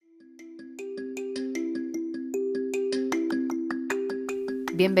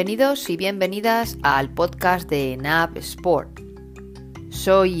Bienvenidos y bienvenidas al podcast de ENAP Sport.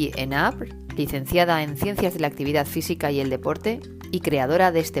 Soy ENAP, licenciada en Ciencias de la Actividad Física y el Deporte y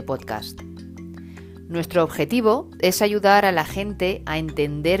creadora de este podcast. Nuestro objetivo es ayudar a la gente a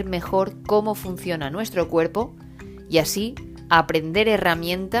entender mejor cómo funciona nuestro cuerpo y así aprender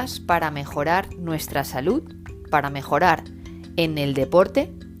herramientas para mejorar nuestra salud, para mejorar en el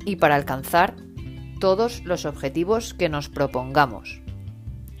deporte y para alcanzar todos los objetivos que nos propongamos.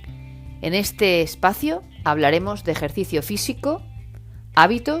 En este espacio hablaremos de ejercicio físico,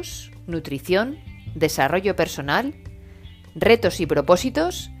 hábitos, nutrición, desarrollo personal, retos y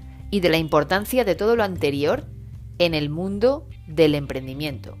propósitos y de la importancia de todo lo anterior en el mundo del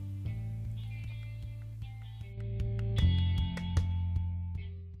emprendimiento.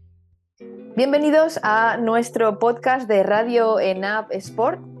 Bienvenidos a nuestro podcast de Radio ENAP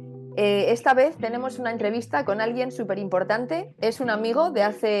Sport. Esta vez tenemos una entrevista con alguien súper importante. Es un amigo de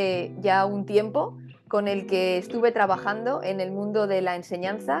hace ya un tiempo con el que estuve trabajando en el mundo de la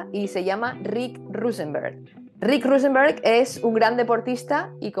enseñanza y se llama Rick Rosenberg. Rick Rosenberg es un gran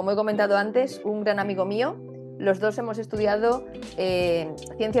deportista y, como he comentado antes, un gran amigo mío. Los dos hemos estudiado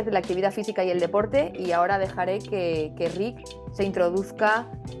Ciencias de la Actividad Física y el Deporte y ahora dejaré que Rick se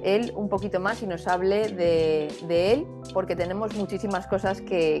introduzca él un poquito más y nos hable de él, porque tenemos muchísimas cosas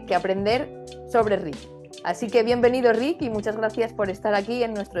que aprender sobre Rick. Así que bienvenido, Rick, y muchas gracias por estar aquí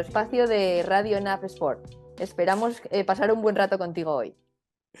en nuestro espacio de Radio ENAP Sport. Esperamos pasar un buen rato contigo hoy.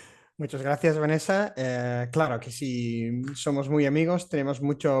 Muchas gracias, Vanessa. Claro que sí, somos muy amigos, tenemos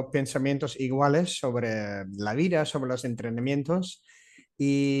muchos pensamientos iguales sobre la vida, sobre los entrenamientos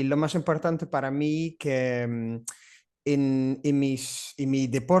y lo más importante para mí que en mi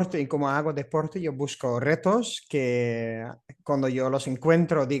deporte, en cómo hago deporte, yo busco retos que cuando yo los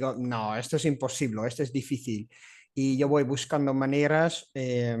encuentro digo, no, esto es imposible, esto es difícil. Y yo voy buscando maneras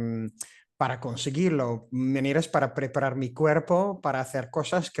para conseguirlo, maneras para preparar mi cuerpo para hacer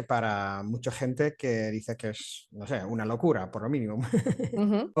cosas que para mucha gente que dice que es, no sé, una locura, por lo mínimo.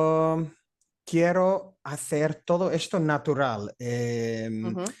 Uh-huh. Quiero hacer todo esto natural.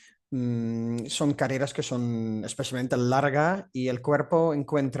 Uh-huh. Son carreras que son especialmente largas y el cuerpo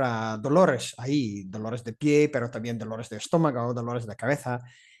encuentra dolores ahí, dolores de pie, pero también dolores de estómago, dolores de cabeza.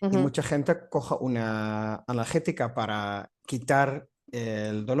 Y Uh-huh. mucha gente coge una analgética para quitar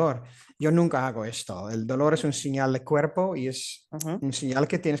el dolor. Yo nunca hago esto. El dolor es un señal de cuerpo y es Uh-huh. un señal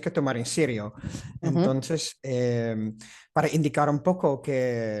que tienes que tomar en serio. Uh-huh. Entonces, para indicar un poco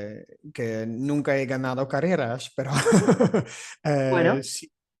que nunca he ganado carreras, pero Bueno, sí,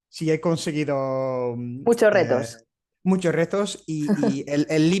 sí he conseguido muchos retos. muchos retos y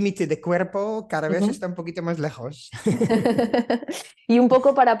el límite de cuerpo cada vez Uh-huh. está un poquito más lejos. Y un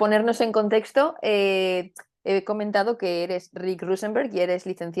poco para ponernos en contexto, he comentado que eres Rick Rosenberg y eres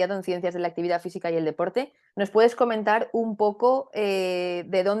licenciado en Ciencias de la Actividad Física y el Deporte. ¿Nos puedes comentar un poco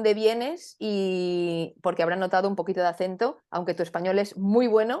de dónde vienes? Y porque habrán notado un poquito de acento, aunque tu español es muy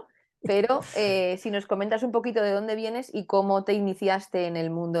bueno, pero si nos comentas un poquito de dónde vienes y cómo te iniciaste en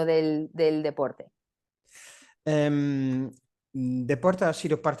el mundo del deporte. Em, Deporte ha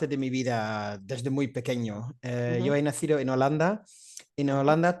sido parte de mi vida desde muy pequeño. Yo Uh-huh. he nacido en Holanda. En Uh-huh.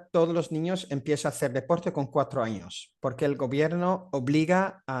 Holanda todos los niños empiezan a hacer deporte con 4 años, porque el gobierno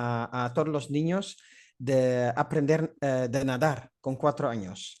obliga a todos los niños de aprender de nadar con 4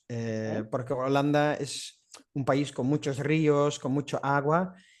 años, Okay. porque Holanda es un país con muchos ríos, con mucha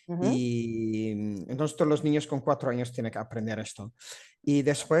agua, Uh-huh. y entonces todos los niños con 4 años tienen que aprender esto. Y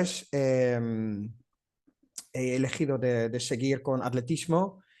después he elegido de seguir con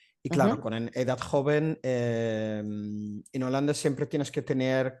atletismo. Y claro, Uh-huh. con edad joven, en Holanda siempre tienes que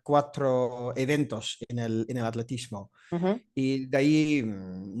tener 4 eventos en el atletismo. Uh-huh. Y de ahí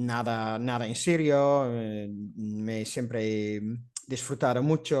nada, nada en serio. Me siempre he disfrutado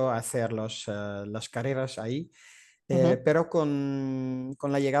mucho hacer las carreras ahí. Uh-huh. Pero con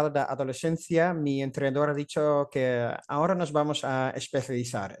la llegada de la adolescencia, mi entrenador ha dicho que ahora nos vamos a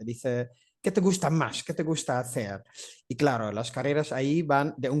especializar. Dice, ¿qué te gusta más? ¿Qué te gusta hacer? Y claro, las carreras ahí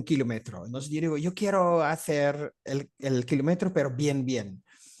van de 1 kilómetro. Entonces yo digo, yo quiero hacer el kilómetro, pero bien, bien.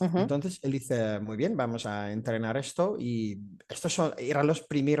 Uh-huh. Entonces él dice, muy bien, vamos a entrenar esto. Y eran los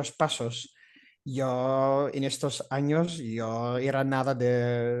primeros pasos. Yo en estos años, yo era nada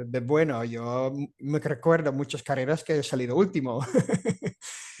de bueno. Yo me recuerdo muchas carreras que he salido último.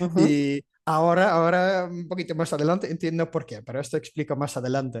 Uh-huh. Y ahora, un poquito más adelante, entiendo por qué, pero esto explico más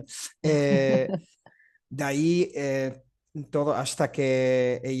adelante. De ahí, todo hasta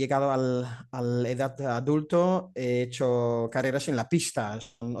que he llegado a la edad de adulto, he hecho carreras en la pista,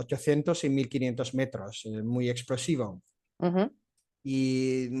 son 800 y 1500 metros, muy explosivo. Uh-huh.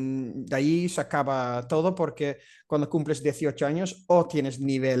 Y de ahí se acaba todo porque cuando cumples 18 años o tienes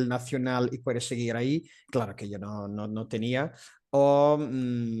nivel nacional y puedes seguir ahí, claro que yo no tenía, o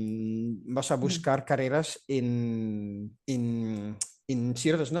vas a Mm. buscar carreras en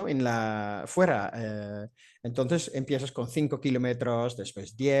ciertos, ¿no? En la fuera. Entonces empiezas con 5 kilómetros,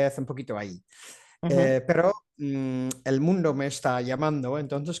 después 10, un poquito ahí. Ujú, Pero el mundo me está llamando,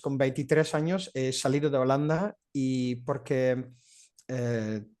 entonces con 23 años he salido de Holanda y porque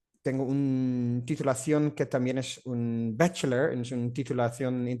eh, tengo una titulación que también es un bachelor, es una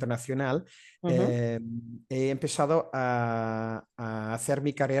titulación internacional, ujú. eh, he empezado a hacer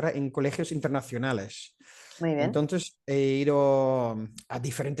mi carrera en colegios internacionales. Muy bien. Entonces he ido a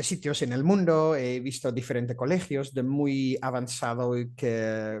diferentes sitios en el mundo, he visto diferentes colegios de muy avanzado y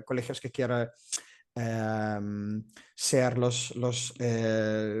colegios que quiero ser los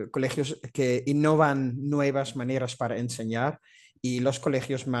colegios que innovan nuevas maneras para enseñar y los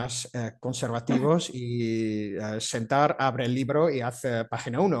colegios más conservativos y sentar, abre el libro y hace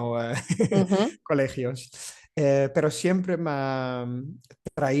página uno Ujú. colegios. Pero siempre me ha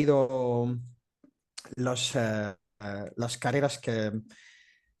traído las carreras que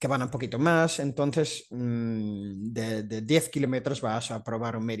van un poquito más. Entonces, de 10 kilómetros vas a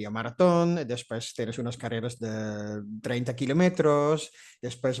probar un medio maratón, después tienes unas carreras de 30 kilómetros,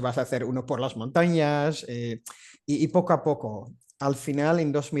 después vas a hacer uno por las montañas y poco a poco. Al final,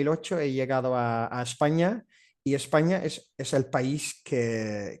 en 2008, he llegado a España y España es el país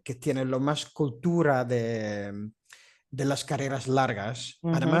que tiene lo más cultura de las carreras largas.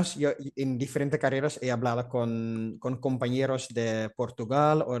 Ujú. Además, yo en diferentes carreras he hablado con compañeros de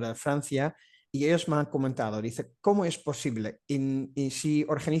Portugal o de Francia y ellos me han comentado, dice, ¿cómo es posible? Y si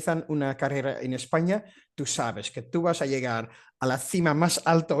organizan una carrera en España, tú sabes que tú vas a llegar a la cima más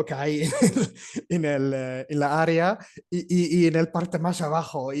alto que hay en la área y en el parte más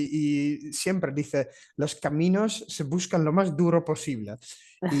abajo. Y siempre dice, los caminos se buscan lo más duro posible.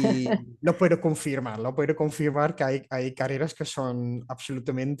 Y lo puedo confirmar que hay carreras que son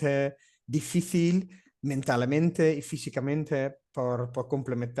absolutamente difícil mentalmente y físicamente por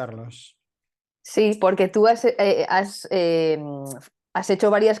complementarlos. Sí, porque tú has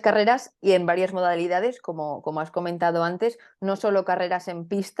hecho varias carreras y en varias modalidades, como has comentado antes, no solo carreras en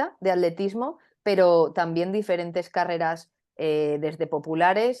pista de atletismo, pero también diferentes carreras desde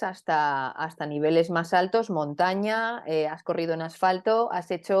populares hasta niveles más altos, montaña, has corrido en asfalto, has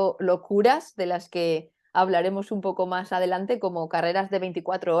hecho locuras de las que hablaremos un poco más adelante, como carreras de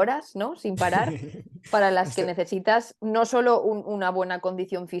 24 horas, ¿no? Sin parar, para las que Este, necesitas no solo una buena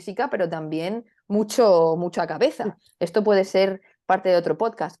condición física, pero también mucha cabeza. Esto puede ser parte de otro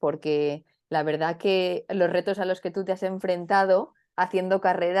podcast, porque la verdad que los retos a los que tú te has enfrentado haciendo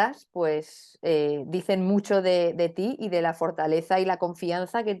carreras, pues dicen mucho de ti y de la fortaleza y la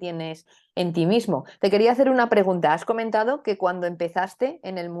confianza que tienes en ti mismo. Te quería hacer una pregunta. Has comentado que cuando empezaste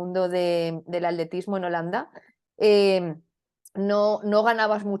en el mundo del atletismo en Holanda, eh, no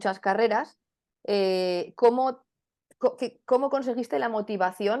ganabas muchas carreras. ¿Cómo ¿Cómo conseguiste la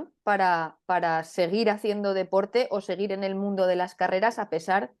motivación para seguir haciendo deporte o seguir en el mundo de las carreras a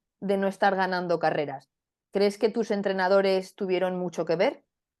pesar de no estar ganando carreras? ¿Crees que tus entrenadores tuvieron mucho que ver?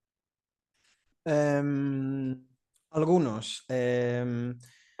 em, algunos.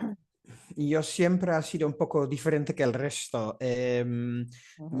 Yo siempre ha sido un poco diferente que el resto.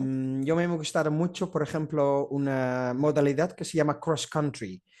 Ujú. Yo me ha gustado mucho, por ejemplo, una modalidad que se llama cross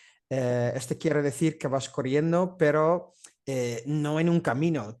country. Este quiere decir que vas corriendo, pero no en un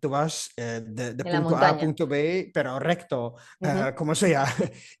camino. Tú vas de En la punto A a montaña. punto B, pero recto, Ujú, como sea.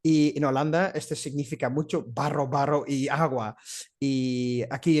 Y en Holanda este significa mucho barro, barro y agua. Y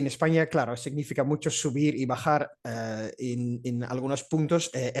aquí en España, claro, significa mucho subir y bajar en algunos puntos,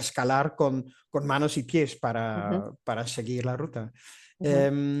 escalar con manos y pies ujú, para seguir la ruta.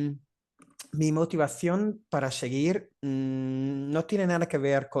 ujú, Em, Mi motivación para seguir no tiene nada que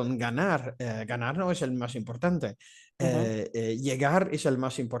ver con ganar. Ganar no es el más importante. ujú. Llegar es el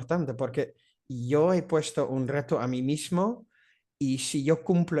más importante porque yo he puesto un reto a mí mismo y si yo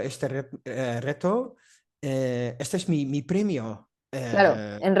cumplo este reto, este es mi premio. Claro,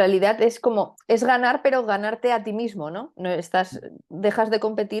 en realidad es ganar, pero ganarte a ti mismo, ¿no? Dejas de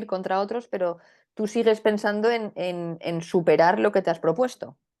competir contra otros, pero tú sigues pensando en superar lo que te has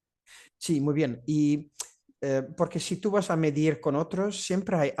propuesto. Sí, muy bien. Y porque si tú vas a medir con otros,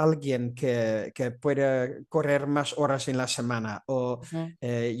 siempre hay alguien que puede correr más horas en la semana. O Ujú,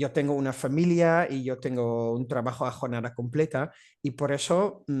 yo tengo una familia y yo tengo un trabajo a jornada completa y por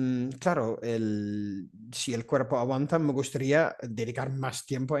eso, claro, si el cuerpo aguanta, me gustaría dedicar más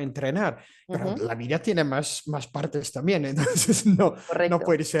tiempo a entrenar. Pero ujú, la vida tiene más partes también, entonces no correcto,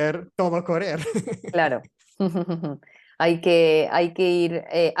 puede ser todo correr. claro. Hay que ir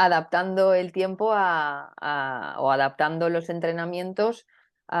adaptando el tiempo o adaptando los entrenamientos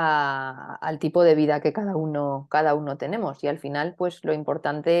al tipo de vida que cada uno tenemos. Y al final, pues lo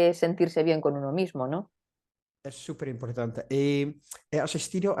importante es sentirse bien con uno mismo, ¿no? Es súper importante. He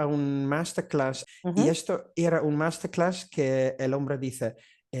asistido a un masterclass y Ujú, esto era un masterclass que el hombre dice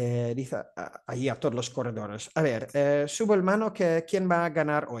ahí a todos los corredores, a ver, subo el mano que quién va a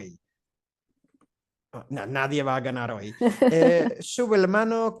ganar hoy. No, nadie va a ganar hoy. Sube el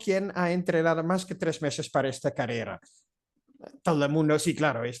mano quién ha entrenado más que 3 meses para esta carrera. Todo el mundo, sí,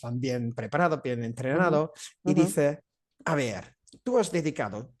 claro, están bien preparados, bien ujú, entrenados, y ujú, dice, a ver, tú has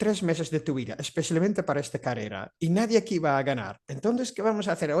dedicado 3 meses de tu vida especialmente para esta carrera y nadie aquí va a ganar. Entonces, ¿qué vamos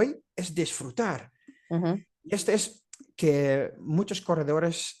a hacer hoy? Es disfrutar. ujú, Y este es que muchos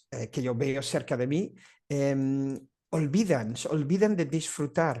corredores que yo veo cerca de mí se olvidan de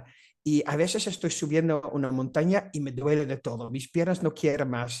disfrutar. Y a veces estoy subiendo una montaña y me duele de todo. Mis piernas no quieren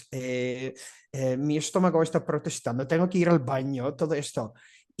más. Mi estómago está protestando. Tengo que ir al baño, todo esto.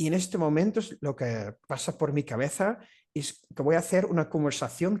 Y en este momento lo que pasa por mi cabeza es que voy a hacer una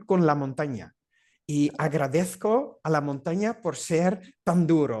conversación con la montaña. Y agradezco a la montaña por ser tan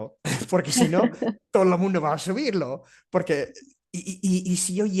duro, porque si no, todo el mundo va a subirlo. Porque, y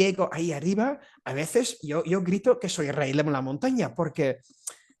si yo llego ahí arriba, a veces yo grito que soy rey de la montaña, porque,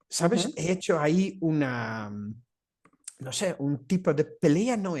 ¿sabes? ujú. He hecho ahí no sé, un tipo de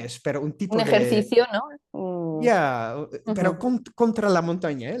pelea no es, pero un Un tipo de, ejercicio, ¿no? ya, pero Ujú, contra la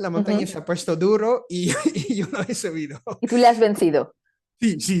montaña, ¿eh? La montaña ujú. se ha puesto duro y, y yo no he subido. Y tú le has vencido.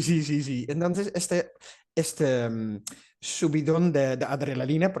 Sí, sí, sí, sí, sí. Entonces, este subidón de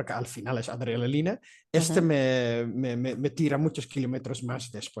adrenalina, porque al final es adrenalina, Ujú. me tira muchos kilómetros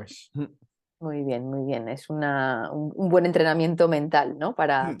más después. Muy bien, muy bien. Es un buen entrenamiento mental, ¿no?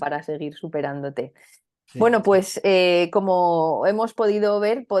 Mm, Para seguir superándote. sí, Bueno, sí. pues como hemos podido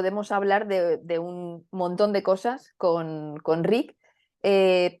ver, podemos hablar de un montón de cosas con Rick,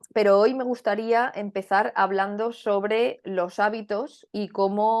 pero hoy me gustaría empezar hablando sobre los hábitos y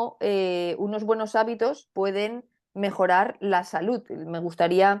cómo unos buenos hábitos pueden mejorar la salud. Me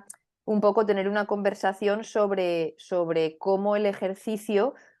gustaría un poco tener una conversación sobre cómo el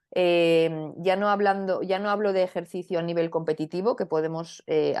ejercicio, ya no hablo de ejercicio a nivel competitivo, que podemos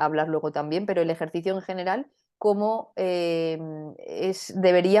hablar luego también, pero el ejercicio en general, cómo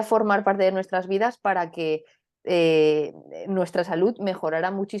debería formar parte de nuestras vidas para que nuestra salud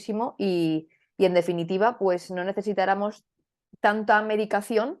mejorara muchísimo y en definitiva, pues no necesitáramos tanta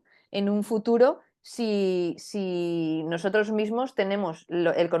medicación en un futuro si nosotros mismos tenemos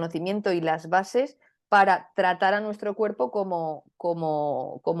el conocimiento y las bases para tratar a nuestro cuerpo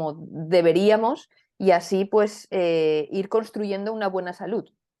como deberíamos y así pues ir construyendo una buena salud.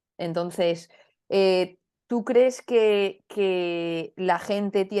 Entonces, ¿tú crees que la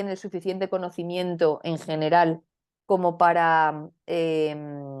gente tiene el suficiente conocimiento en general como para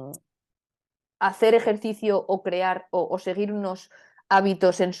hacer ejercicio o crear o seguir unos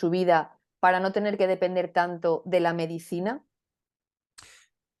hábitos en su vida para no tener que depender tanto de la medicina?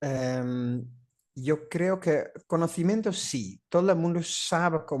 Em, yo creo que conocimiento sí, todo el mundo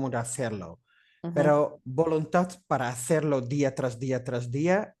sabe cómo hacerlo, Ujú, pero voluntad para hacerlo día tras día tras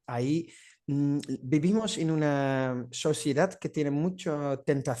día, ahí vivimos en una sociedad que tiene muchas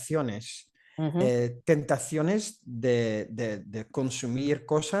tentaciones, ujú, tentaciones de consumir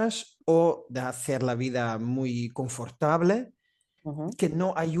cosas o de hacer la vida muy confortable ujú, que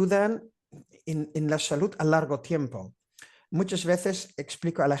no ayudan en la salud a largo tiempo. Muchas veces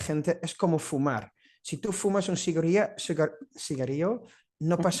explico a la gente, es como fumar. Si tú fumas un cigarrillo,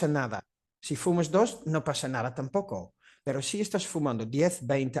 no ujú. pasa nada. Si fumas dos, no pasa nada tampoco. Pero si estás fumando 10,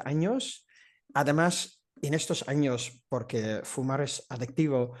 20 años, además en estos años, porque fumar es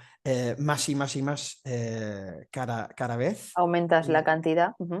adictivo, más y más y más cada vez, Aumentas la eh,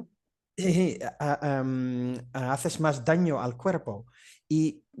 cantidad. Ujú, haces más daño al cuerpo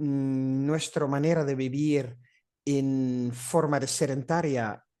y nuestra manera de vivir en forma de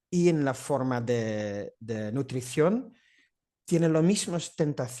sedentaria y en la forma de nutrición tiene las mismas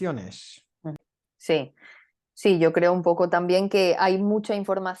tentaciones. ujú. Sí, sí, yo creo un poco también que hay mucha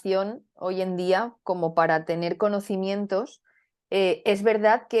información hoy en día como para tener conocimientos es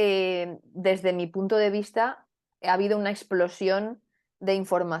verdad que desde mi punto de vista ha habido una explosión de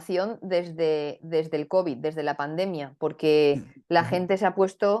información desde el COVID, desde la pandemia, porque la Ujú, gente se ha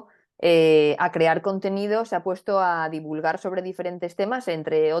puesto a crear contenido, se ha puesto a divulgar sobre diferentes temas,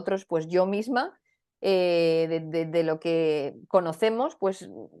 entre otros, pues yo misma, de lo que conocemos, pues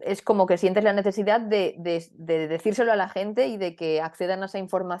es como que sientes la necesidad de decírselo a la gente y de que accedan a esa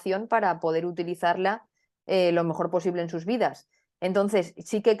información para poder utilizarla lo mejor posible en sus vidas. Entonces,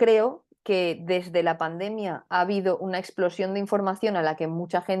 sí que creo que desde la pandemia ha habido una explosión de información a la que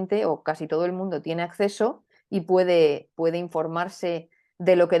mucha gente o casi todo el mundo tiene acceso y puede informarse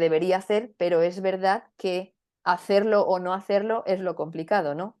de lo que debería hacer, pero es verdad que hacerlo o no hacerlo es lo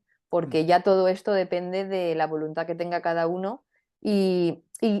complicado, ¿no? Porque ya todo esto depende de la voluntad que tenga cada uno y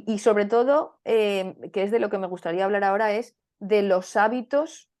sobre todo, que es de lo que me gustaría hablar ahora, es de los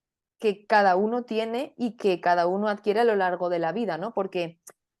hábitos que cada uno tiene y que cada uno adquiere a lo largo de la vida, ¿no? Porque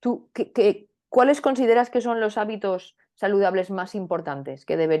tú, ¿cuáles consideras que son los hábitos saludables más importantes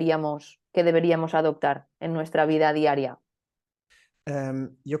que deberíamos adoptar en nuestra vida diaria?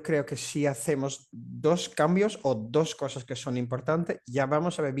 Yo creo que si hacemos dos cambios o dos cosas que son importantes, ya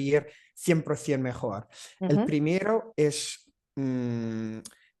vamos a vivir 100% mejor. El Ujú, primero es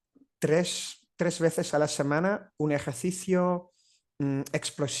tres veces a la semana un ejercicio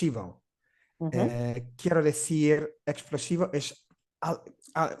explosivo. ujú. Quiero decir, explosivo es,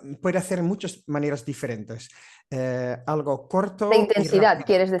 puede hacer en muchas maneras diferentes. Algo De corto y intensidad, rápido.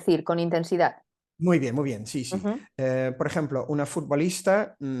 quieres decir, con intensidad. Muy bien, sí, sí. Ujú, Por ejemplo, una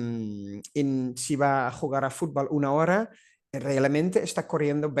futbolista, si va a jugar a fútbol una hora, realmente está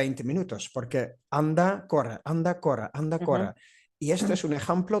corriendo 20 minutos, porque anda, corre, anda, corre, anda, ujú, corre. Y esto es un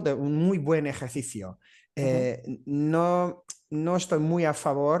ejemplo de un muy buen ejercicio. ujú, No estoy muy a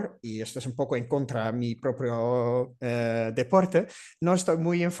favor, y esto es un poco en contra de mi propio deporte, no estoy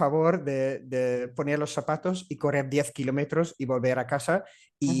muy en favor de poner los zapatos y correr 10 kilómetros y volver a casa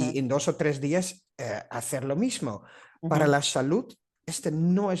y ujú, en 2 o 3 días hacer lo mismo. Para ujú, la salud, este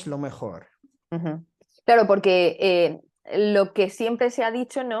no es lo mejor. ujú. Claro, porque lo que siempre se ha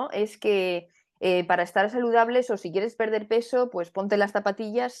dicho, ¿no? Es que para estar saludables o si quieres perder peso, pues ponte las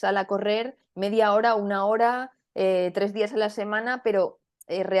zapatillas, sal a correr media hora, una hora, 3 días a la semana, pero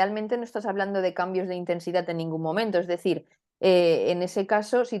realmente no estás hablando de cambios de intensidad en ningún momento. Es decir, en ese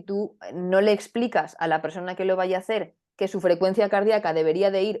caso, si tú no le explicas a la persona que lo vaya a hacer que su frecuencia cardíaca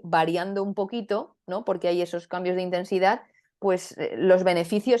debería de ir variando un poquito, ¿no? Porque hay esos cambios de intensidad, pues los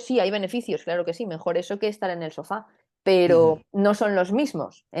beneficios, sí, hay beneficios, claro que sí, mejor eso que estar en el sofá, pero Ujú. no son los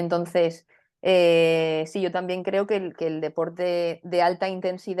mismos. Entonces, sí, yo también creo que el deporte de alta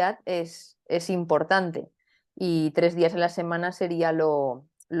intensidad es importante y 3 días a la semana sería lo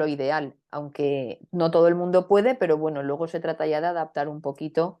ideal, aunque no todo el mundo puede, pero bueno, luego se trata ya de adaptar un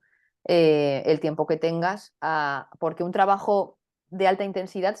poquito el tiempo que tengas, porque un trabajo de alta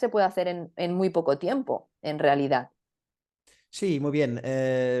intensidad se puede hacer en muy poco tiempo, en realidad. Sí, muy bien.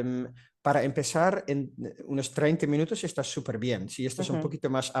 Para empezar, en unos 30 minutos está súper bien. Si estás un Ujú, poquito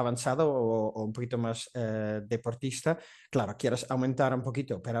más avanzado o un poquito más deportista, claro, quieres aumentar un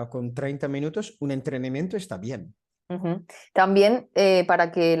poquito, pero con 30 minutos un entrenamiento está bien. ujú. También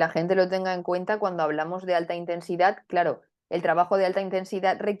para que la gente lo tenga en cuenta cuando hablamos de alta intensidad, claro, el trabajo de alta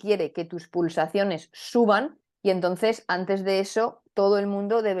intensidad requiere que tus pulsaciones suban y entonces antes de eso todo el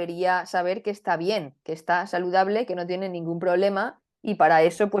mundo debería saber que está bien, que está saludable, que no tiene ningún problema y para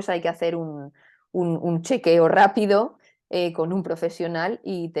eso pues hay que hacer un chequeo rápido con un profesional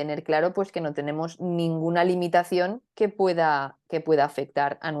y tener claro pues que no tenemos ninguna limitación que pueda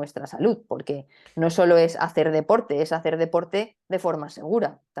afectar a nuestra salud, porque no solo es hacer deporte de forma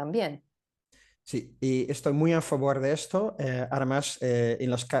segura también. Sí, y estoy muy a favor de esto. Además, en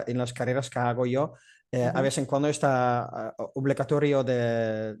las carreras que hago yo, a Ujú, vez en cuando está obligatorio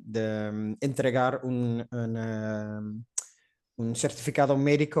de entregar un certificado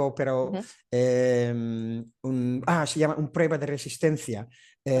médico, pero ujú, se llama un prueba de resistencia.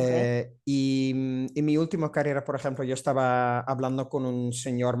 ok, Y en mi última carrera, por ejemplo, yo estaba hablando con un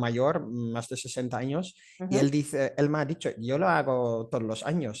señor mayor, más de 60 años, y ujú. él me ha dicho, yo lo hago todos los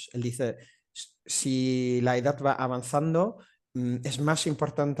años. Él dice, si la edad va avanzando, es más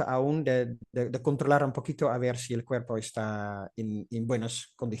importante aún de controlar un poquito a ver si el cuerpo está en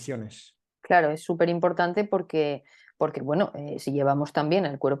buenas condiciones. Claro, es súper importante porque bueno, si llevamos también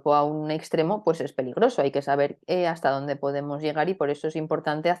el cuerpo a un extremo, pues es peligroso. Hay que saber hasta dónde podemos llegar y por eso es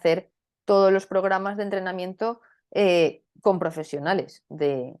importante hacer todos los programas de entrenamiento con profesionales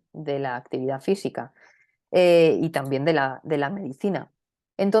de la actividad física y también de la medicina.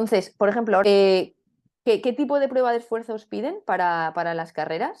 Entonces, por ejemplo, ¿Qué tipo de prueba de esfuerzo os piden para las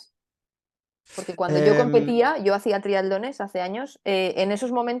carreras? Porque cuando yo Em, competía, yo hacía triatlones hace años, en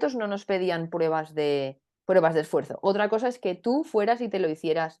esos momentos no nos pedían pruebas de esfuerzo. Otra cosa es que tú fueras y te lo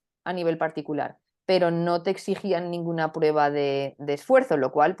hicieras a nivel particular, pero no te exigían ninguna prueba de esfuerzo,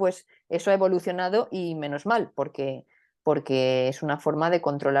 lo cual pues eso ha evolucionado y menos mal, porque es una forma de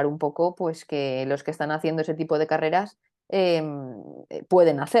controlar un poco pues que los que están haciendo ese tipo de carreras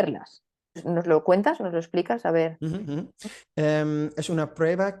pueden hacerlas. ¿Nos lo cuentas? ¿Nos lo explicas? A ver. Ujú, ujú. Es una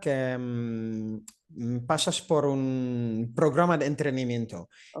prueba que pasas por un programa de entrenamiento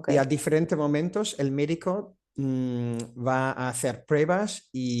Ok. y a diferentes momentos el médico va a hacer pruebas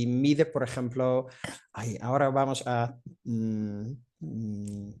y mide, por ejemplo, ay, ahora vamos a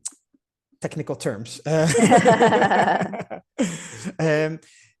technical terms. Em,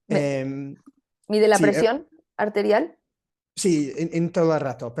 Me- em, ¿Mide la sí, presión arterial? sí, en todo el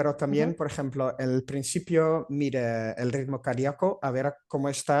rato, pero también, Ujú. por ejemplo, el principio mide el ritmo cardíaco a ver cómo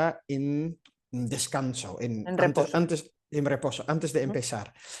está en descanso, En reposo. en reposo, antes de Ujú.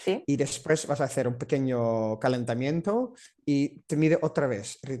 empezar. Sí. Y después vas a hacer un pequeño calentamiento y te mide otra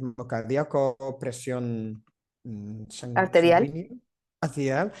vez ritmo cardíaco, presión Arterial. sanguínea,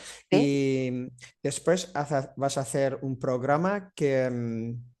 arterial. Sí. Y después vas a hacer un programa que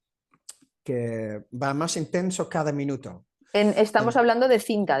va más intenso cada minuto. Estamos hablando de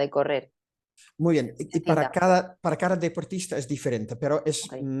cinta, de correr. Muy bien, De y cinta. para cada deportista es diferente, pero es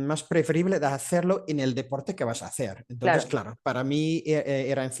Ok. más preferible de hacerlo en el deporte que vas a hacer. Entonces, Claro. claro, para mí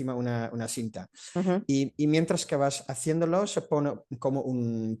era encima una cinta. Ujú. Y mientras que vas haciéndolo, se pone como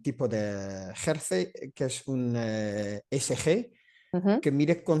un tipo de jersey que es un ECG Ujú. que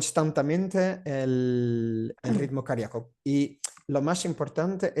mide constantemente el ritmo cardíaco. Y lo más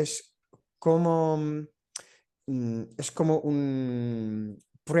importante es cómo es como una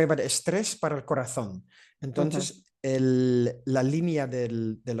prueba de estrés para el corazón. Ujú. Entonces, la línea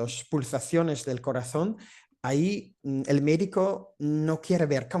de las pulsaciones del corazón, ahí el médico no quiere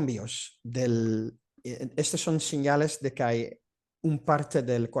ver cambios. Estos son señales de que hay un parte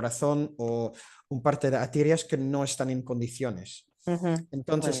del corazón o un parte de arterias que no están en condiciones. Ujú. Muy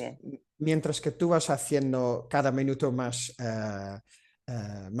Entonces, bien. mientras que tú vas haciendo cada minuto más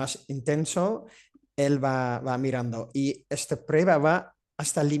intenso, él va mirando y esta prueba va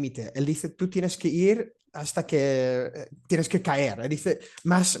hasta el límite. Él dice, tú tienes que ir hasta que tienes que caer. Él dice,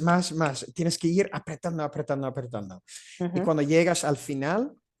 más, tienes que ir apretando, apretando, apretando. Y Ujú. cuando llegas al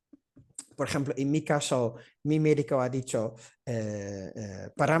final, por ejemplo, en mi caso, mi médico ha dicho,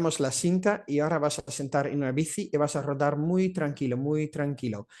 paramos la cinta y ahora vas a sentar en una bici y vas a rodar muy tranquilo, muy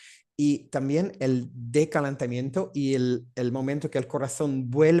tranquilo. Y también el decalentamiento y el momento que el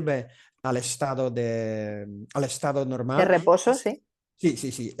corazón vuelve al estado De normal. reposo, sí. Sí,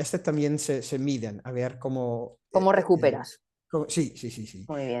 sí, sí. Este también se miden a ver cómo... ¿Cómo recuperas? sí, sí, sí, sí.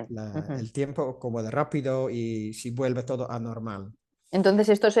 Muy bien. Ujú. El tiempo como de rápido y si vuelve todo a normal. Entonces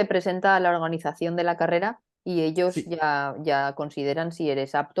esto se presenta a la organización de la carrera y ellos Sí. ya consideran si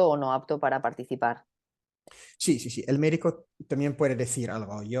eres apto o no apto para participar. Sí, sí, sí. El médico también puede decir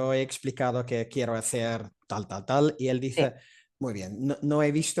algo. Yo he explicado que quiero hacer tal, tal, tal, y él Sí. dice, muy bien, no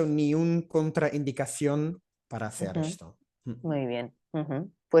he visto ni un contraindicación para hacer Ujú. esto. Mm. Muy bien.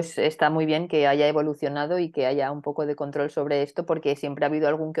 Ujú. Pues está muy bien que haya evolucionado y que haya un poco de control sobre esto, porque siempre ha habido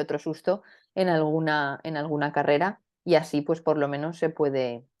algún que otro susto en alguna carrera y así pues por lo menos se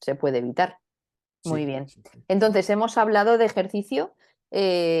puede evitar. Muy Sí, bien. sí, sí. Entonces hemos hablado de ejercicio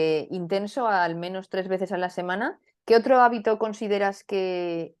intenso al menos 3 veces a la semana. ¿Qué otro hábito consideras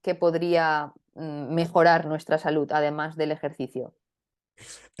que podría mejorar nuestra salud, además del ejercicio?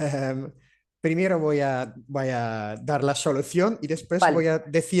 Em, Primero voy a dar la solución y después Vale, voy a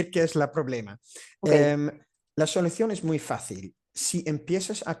decir qué es el problema. ok. Em, la solución es muy fácil. Si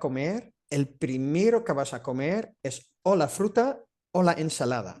empiezas a comer, el primero que vas a comer es o la fruta o la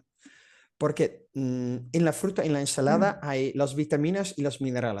ensalada. Porque en la fruta y en la ensalada hay las vitaminas y los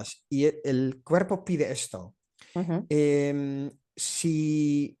minerales y el cuerpo pide esto. Ujú.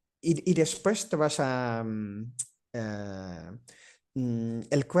 Y después te vas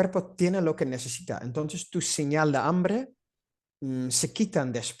el cuerpo tiene lo que necesita, entonces tu señal de hambre se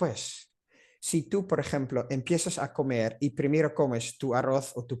quitan después. Si tú, por ejemplo, empiezas a comer y primero comes tu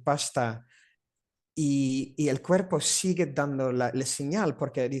arroz o tu pasta y el cuerpo sigue dando la señal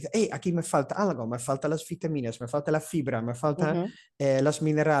porque dice, hey, aquí me falta algo, me faltan las vitaminas, me falta la fibra, me falta Ujú. los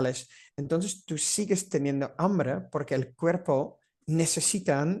minerales. Entonces tú sigues teniendo hambre porque el cuerpo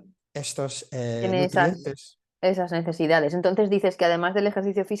necesitan estos Tiene esas, nutrientes. esas necesidades. Entonces dices que además del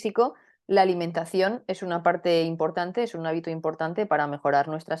ejercicio físico, la alimentación es una parte importante, es un hábito importante para mejorar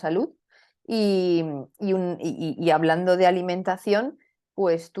nuestra salud. Y, y hablando de alimentación,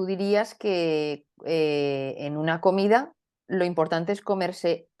 pues tú dirías que en una comida lo importante es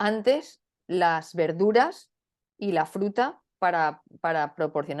comerse antes las verduras y la fruta para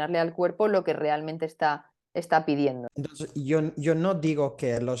proporcionarle al cuerpo lo que realmente está pidiendo. Entonces, yo no digo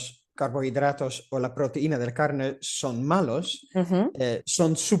que los carbohidratos o la proteína de la carne son malos, Ujú.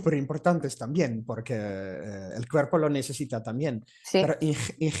 son súper importantes también, porque el cuerpo lo necesita también, pero Sí.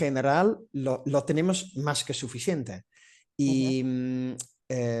 en general lo tenemos más que suficiente. Ujú. Y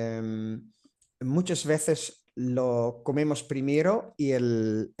muchas veces lo comemos primero y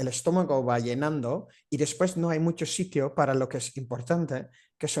el estómago va llenando y después no hay mucho sitio para lo que es importante,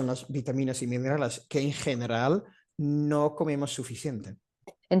 que son las vitaminas y minerales, que en general no comemos suficiente.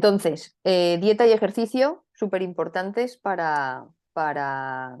 Entonces, dieta y ejercicio súper importantes para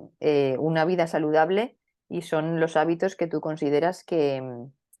una vida saludable y son los hábitos que tú consideras que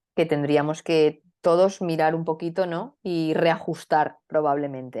tendríamos que todos mirar un poquito, ¿no? Y reajustar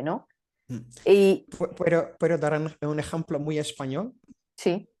probablemente, ¿no? Mm. Y ¿Puedo dar un ejemplo muy español?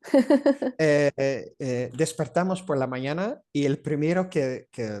 sí. Despertamos por la mañana y el primero que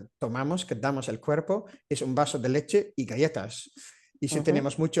tomamos, que damos al cuerpo, es un vaso de leche y galletas. Y si Ujú.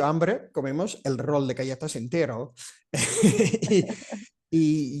 tenemos mucho hambre, comemos el rol de galletas entero. y,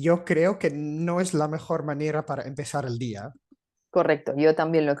 y yo creo que no es la mejor manera para empezar el día. Correcto, yo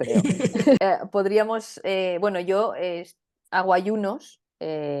también lo creo. Podríamos, bueno, yo hago ayunos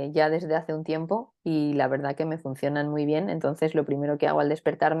ya desde hace un tiempo y la verdad que me funcionan muy bien. Entonces, lo primero que hago al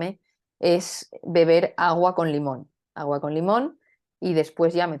despertarme es beber agua con limón y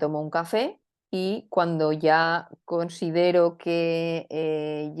después ya me tomo un café y cuando ya considero que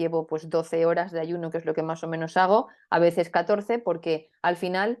llevo pues 12 horas de ayuno, que es lo que más o menos hago, a veces 14, porque al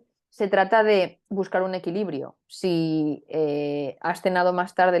final se trata de buscar un equilibrio. Si has cenado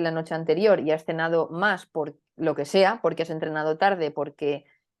más tarde la noche anterior y has cenado más por lo que sea, porque has entrenado tarde, porque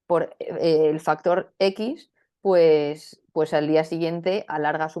por el factor X, pues al día siguiente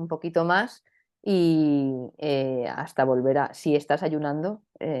alargas un poquito más y hasta volver a, si estás ayunando,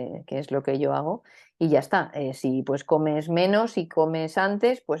 que es lo que yo hago, y ya está. Si pues comes menos y comes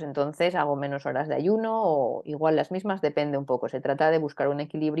antes, pues entonces hago menos horas de ayuno o igual las mismas, depende un poco. Se trata de buscar un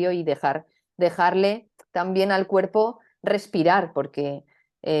equilibrio y dejarle también al cuerpo respirar, porque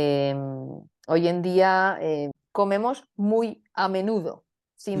eh, hoy en día comemos muy a menudo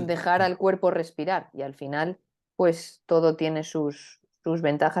sin Mm, dejar mm. al cuerpo respirar y al final pues todo tiene sus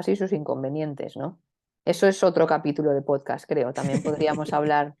ventajas y sus inconvenientes, ¿no? Eso es otro capítulo de podcast, creo. También podríamos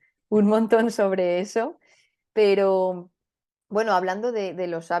hablar un montón sobre eso, pero bueno, hablando de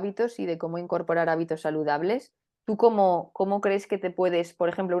los hábitos y de cómo incorporar hábitos saludables, ¿tú cómo crees que te puedes, por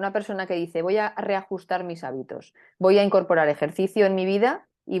ejemplo, una persona que dice, voy a reajustar mis hábitos, voy a incorporar ejercicio en mi vida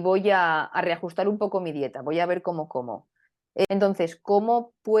y voy a reajustar un poco mi dieta, voy a ver cómo como? Entonces,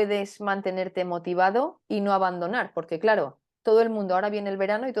 ¿cómo puedes mantenerte motivado y no abandonar? Porque claro, todo el mundo, ahora viene el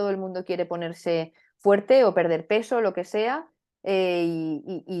verano y todo el mundo quiere ponerse fuerte o perder peso, lo que sea, y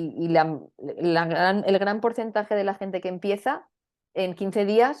el gran porcentaje de la gente que empieza en 15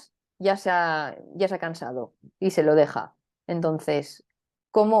 días ya se ha cansado y se lo deja. Entonces,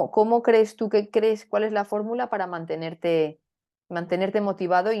 ¿cómo crees tú que crees, cuál es la fórmula para mantenerte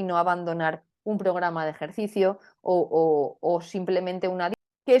motivado y no abandonar un programa de ejercicio o simplemente una dieta?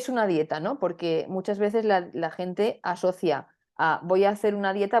 ¿Qué es una dieta, no? Porque muchas veces la gente asocia a voy a hacer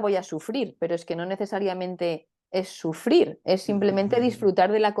una dieta, voy a sufrir, pero es que no necesariamente es sufrir, es Mm, mm, simplemente mm, mm.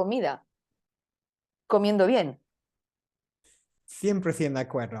 disfrutar de la comida, comiendo bien. 100% de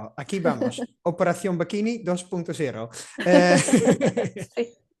acuerdo. Aquí vamos. Operación Bikini 2.0. Eh,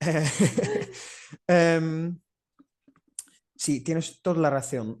 Sí. em, sí, tienes toda la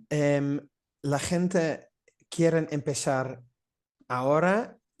razón. La gente quiere empezar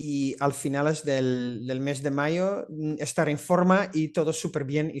ahora y al finales del mes de mayo estar en forma y todo súper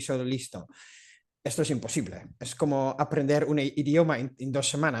bien y todo listo. Esto es imposible. Es como aprender un idioma en 2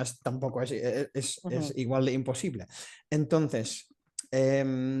 semanas, tampoco es Ujú, igual de imposible. Entonces,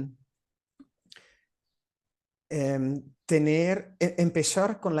 em,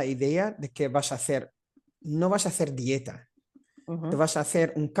 empezar con la idea de que no vas a hacer dieta, te ujú, vas a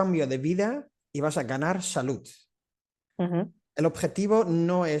hacer un cambio de vida y vas a ganar salud. ujú, El objetivo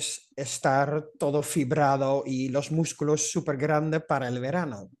no es estar todo fibrado y los músculos súper grandes para el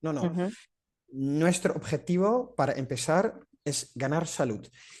verano. No, no. ujú, Nuestro objetivo para empezar es ganar salud.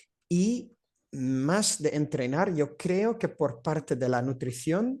 Y más de entrenar, yo creo que por parte de la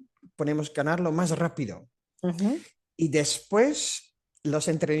nutrición podemos ganarlo más rápido. ujú, Y después los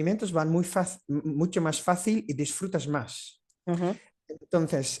entrenamientos van mucho más fácil y disfrutas más. ujú,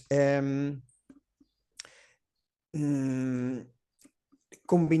 Entonces, mm,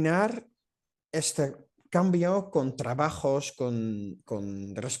 combinar este cambio con trabajos,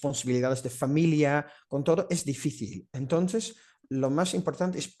 con responsabilidades de familia, con todo, es difícil. Entonces, lo más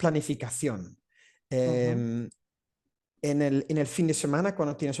importante es planificación. Ujú, Em, en el fin de semana,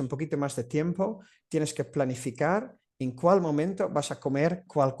 cuando tienes un poquito más de tiempo, tienes que planificar en cuál momento vas a comer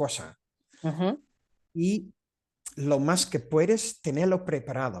cuál cosa. ujú. Y lo más que puedes, tenerlo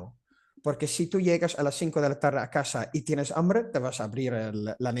preparado. Porque si tú llegas a las 5 de la tarde a casa y tienes hambre, te vas a abrir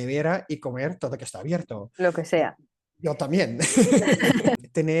la nevera y comer todo que está abierto. Lo que Y sea. yo también.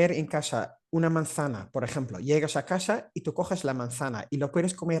 Tener en casa una manzana, por ejemplo, llegas a casa y tú coges la manzana y lo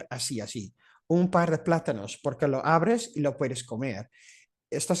puedes comer así, así. Un par de plátanos, porque lo abres y lo puedes comer.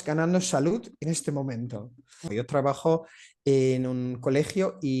 Estás ganando salud en este momento. Yo trabajo en un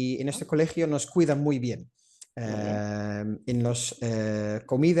colegio y en este colegio nos cuidan muy bien. Muy bien. En las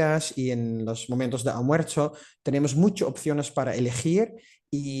comidas y en los momentos de almuerzo tenemos muchas opciones para elegir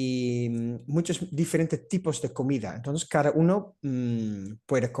y muchos diferentes tipos de comida. Entonces, cada uno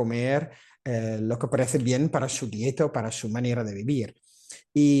puede comer lo que parece bien para su dieta o para su manera de vivir.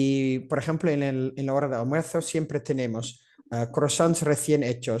 Y, por ejemplo, en la hora de almuerzo siempre tenemos croissants recién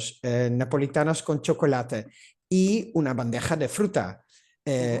hechos, napolitanas con chocolate y una bandeja de fruta.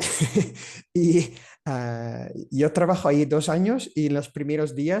 Eh, Ujú. y yo trabajo ahí 2 años y en los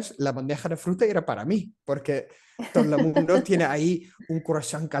primeros días la bandeja de fruta era para mí, porque todo el mundo tiene ahí un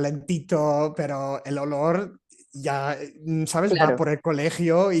croissant calentito, pero el olor ya, ¿sabes? Va Claro, por el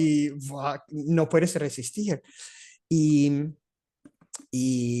colegio y ¡buah! No puedes resistir. Y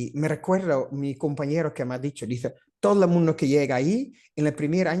me recuerdo mi compañero que me ha dicho, dice, todo el mundo que llega ahí en el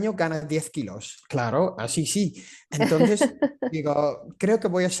primer año gana 10 kilos. Claro, así sí. Entonces, digo, creo que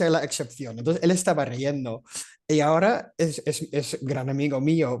voy a ser la excepción. Entonces, él estaba riendo. Y ahora es gran amigo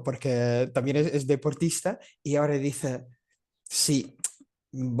mío porque también es deportista y ahora dice, sí,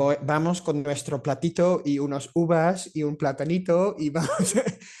 vamos con nuestro platito y unas uvas y un platanito y vamos.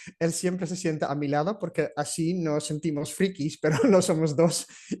 Él siempre se sienta a mi lado porque así nos sentimos frikis, pero no somos dos,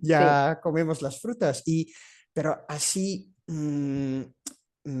 sí, ya comemos las frutas. Pero así son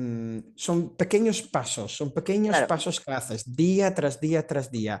pequeños claro. pasos que haces día tras día tras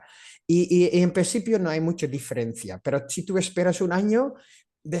día. Y en principio no hay mucha diferencia, pero si tú esperas un año,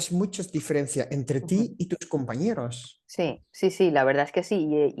 ves muchas diferencias entre Ujú. ti y tus compañeros. Sí, sí, sí, la verdad es que sí.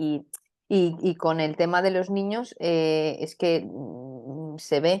 Y con el tema de los niños, es que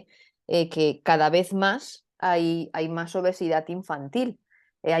se ve que cada vez más hay más obesidad infantil,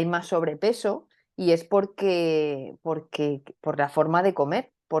 hay más sobrepeso, y es por la forma de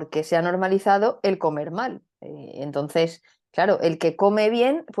comer, porque se ha normalizado el comer mal. Entonces, claro, el que come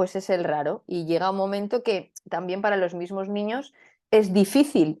bien, pues es el raro. Y llega un momento que también para los mismos niños es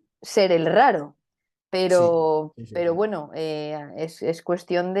difícil ser el raro. Sí, Pero, sí, sí, pero sí. bueno, es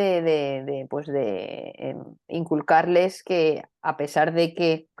cuestión pues inculcarles que a pesar de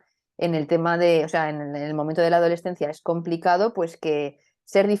que en el tema de, o sea, en el momento de la adolescencia es complicado, pues que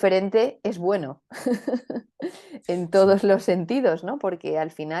ser diferente es bueno en Sí. todos los sentidos, ¿no? Porque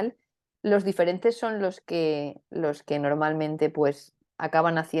al final los diferentes son los que normalmente pues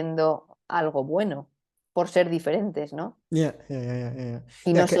acaban haciendo algo bueno por ser diferentes, ¿no? Ya, ya, ya, ya, ya.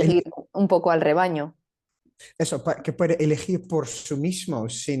 Y Ya, no seguir un poco al rebaño. eso, que puede elegir por sí mismo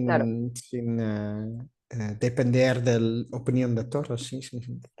Claro. sin depender de la opinión de todos. Sí, sí,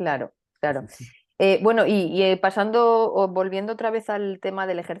 sí. Claro, claro. Bueno, pasando o volviendo otra vez al tema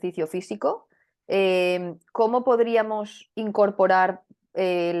del ejercicio físico, ¿cómo podríamos incorporar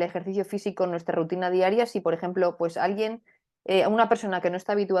el ejercicio físico en nuestra rutina diaria si, por ejemplo, pues alguien, una persona que no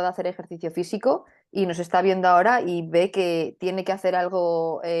está habituada a hacer ejercicio físico y nos está viendo ahora y ve que tiene que hacer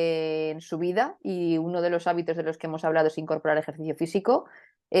algo en su vida y uno de los hábitos de los que hemos hablado es incorporar ejercicio físico?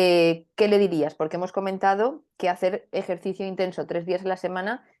 ¿Qué le dirías? Porque hemos comentado que hacer ejercicio intenso 3 días a la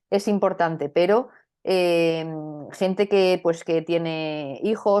semana es importante, pero eh, gente que tiene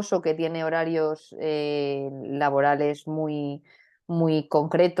hijos o que tiene horarios laborales muy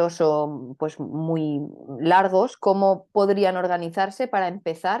concretos o pues muy largos, ¿cómo podrían organizarse para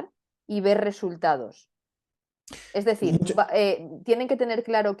empezar y ver resultados? Es decir, Mucho- tienen que tener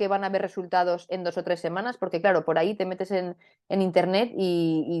claro que van a haber resultados en 2 o 3 semanas, porque claro, por ahí te metes en internet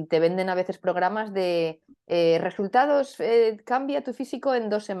y te venden a veces programas de resultados, cambia tu físico en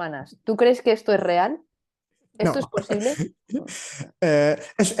 2 semanas. ¿Tú crees que esto es real? ¿Esto es no, posible?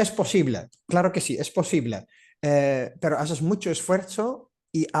 es posible, claro que sí, es posible. Pero haces mucho esfuerzo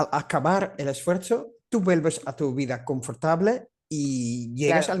y al acabar el esfuerzo, tú vuelves a tu vida confortable y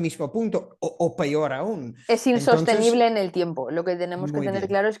llegas Claro. al mismo punto o peor aún. Es insostenible Entonces, en el tiempo. Lo que tenemos que muy tener bien.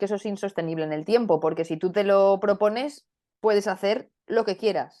 claro es que eso es insostenible en el tiempo, porque si tú te lo propones, puedes hacer lo que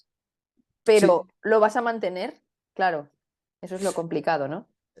quieras, pero Sí, ¿lo vas a mantener? Claro, eso es lo complicado, ¿no?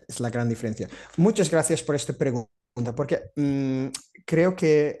 es la gran diferencia. Muchas gracias por esta pregunta, porque creo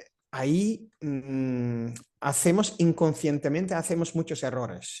que ahí hacemos inconscientemente, hacemos muchos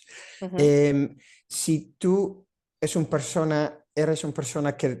errores. Ujú. Eh, si tú eres una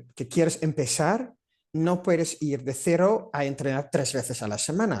persona que quieres empezar, no puedes ir de cero a entrenar 3 veces a la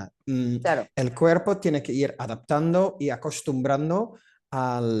semana. Claro. El cuerpo tiene que ir adaptando y acostumbrando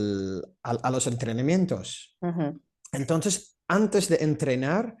a los entrenamientos. Ujú. Entonces, antes de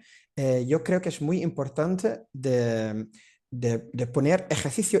entrenar, yo creo que es muy importante de poner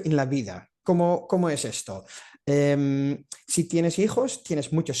ejercicio en la vida. ¿Cómo es esto? Si tienes hijos,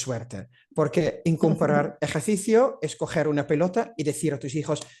 tienes mucha suerte, porque incorporar ejercicio es coger una pelota y decir a tus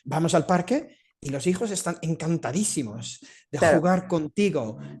hijos, vamos al parque, y los hijos están encantadísimos de Claro. jugar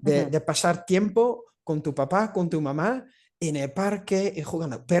contigo, Ujú. de pasar tiempo con tu papá, con tu mamá, en el parque y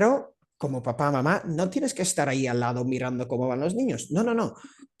jugando. Pero como papá, mamá, no tienes que estar ahí al lado mirando cómo van los niños. No, no, no.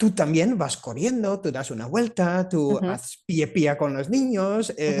 Tú también vas corriendo, tú das una vuelta, tú Ujú. haces pie con los niños,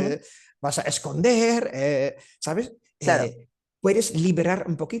 Ujú. vas a esconder, ¿sabes? Claro. Puedes liberar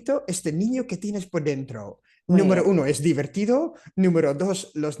un poquito este niño que tienes por dentro. Muy Número bien. uno, es divertido. Número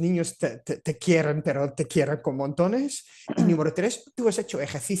dos, los niños te quieren, pero te quieren con montones. Y número tres, tú has hecho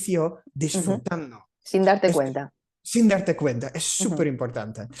ejercicio Ujú. disfrutando. Sin darte Es, cuenta. sin darte cuenta, es Ujú. súper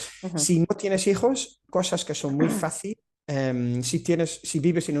importante. Ujú. Si no tienes hijos, cosas que son muy fáciles, si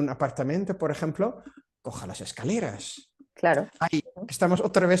vives en un apartamento, por ejemplo, coja las escaleras. Claro. Ahí, estamos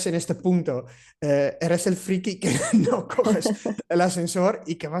otra vez en este punto. Eres el friki que no coges el ascensor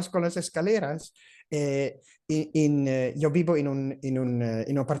y que vas con las escaleras. Eh, yo vivo en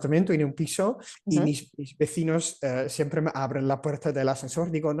un apartamento, en un piso, y Ujú. mis vecinos siempre me abren la puerta del ascensor.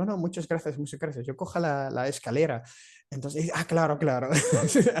 Digo, no, no, muchas gracias, muchas gracias. Yo cojo la escalera. Entonces, claro, claro.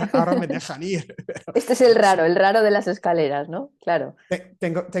 Ahora me dejan ir. Este es Sí, el raro de las escaleras, ¿no? Claro.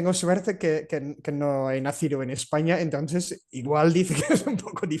 tengo suerte que no he nacido en España, entonces igual dice que es un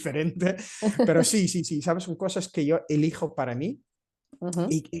poco diferente, pero sí, sí, sí, ¿sabes? Son cosas que yo elijo para mí Ujú.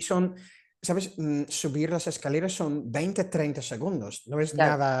 y son, ¿sabes? Subir las escaleras son 20-30 segundos, no es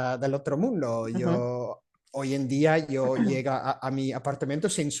Claro. nada del otro mundo. Ujú. Hoy en día yo llego a mi apartamento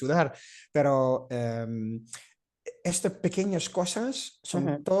sin sudar, pero estas pequeñas cosas son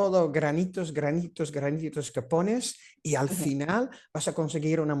Ujú. todo granitos, granitos, granitos que pones y al Ujú. final vas a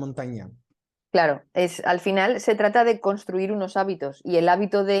conseguir una montaña. Claro, al final se trata de construir unos hábitos y el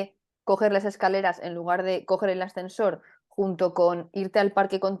hábito de coger las escaleras en lugar de coger el ascensor junto con irte al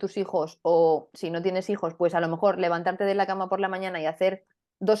parque con tus hijos o si no tienes hijos, pues a lo mejor levantarte de la cama por la mañana y hacer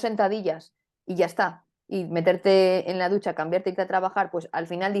 2 sentadillas y ya está, y meterte en la ducha, cambiarte y irte a trabajar, pues al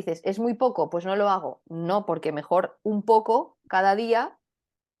final dices, es muy poco, pues no lo hago. No, porque mejor un poco cada día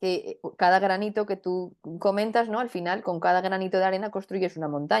que cada granito que tú comentas, ¿no? Al final, con cada granito de arena construyes una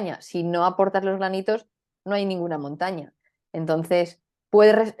montaña. Si no aportas los granitos, no hay ninguna montaña. Entonces,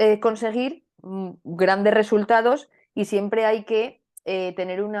 puedes conseguir grandes resultados y siempre hay que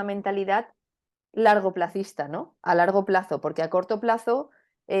tener una mentalidad largoplacista, ¿no? A largo plazo, porque a corto plazo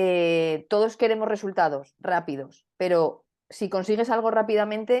todos queremos resultados rápidos, pero si consigues algo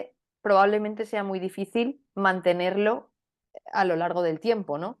rápidamente, probablemente sea muy difícil mantenerlo a lo largo del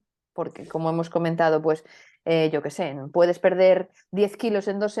tiempo, ¿no? Porque como hemos comentado, pues yo qué sé, puedes perder 10 kilos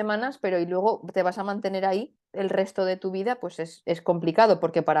en 2 semanas, pero y luego te vas a mantener ahí el resto de tu vida, pues es complicado,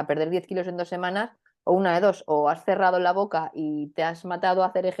 porque para perder 10 kilos en 2 semanas, o una de dos, o has cerrado la boca y te has matado a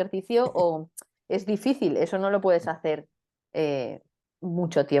hacer ejercicio, o es difícil, eso no lo puedes hacer eh,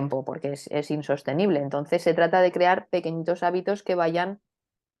 mucho tiempo, porque es insostenible. Entonces se trata de crear pequeñitos hábitos que vayan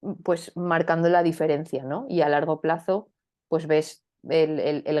pues marcando la diferencia, ¿no? Y a largo plazo, pues ves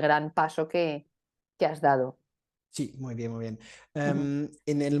el gran paso que has dado. Sí, muy bien, muy bien. Ujú.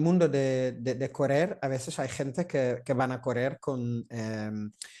 En el mundo de correr, a veces hay gente que van a correr con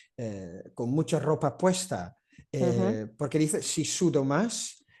mucha ropa puesta, Ujú. porque dice, si sudo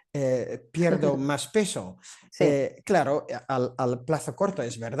más, pierdo más peso. Sí, Claro, al plazo corto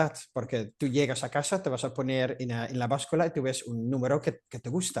es verdad, porque tú llegas a casa, te vas a poner en la báscula y tú ves un número que te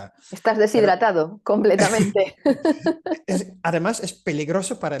gusta. estás Pero deshidratado completamente. además es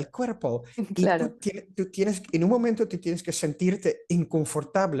peligroso para el cuerpo y Claro. tú tienes, en un momento tú tienes que sentirte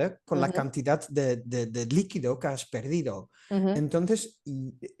inconfortable con la Ujú. cantidad de líquido que has perdido. Ujú. Entonces,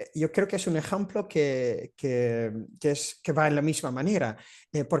 yo creo que es un ejemplo que va en la misma manera,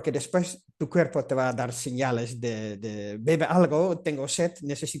 porque porque después tu cuerpo te va a dar señales de bebe algo, tengo sed,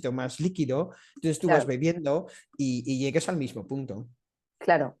 necesito más líquido, entonces tú vas Claro. bebiendo y llegas al mismo punto.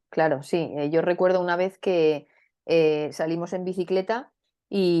 Claro, claro, sí. Yo recuerdo una vez que salimos en bicicleta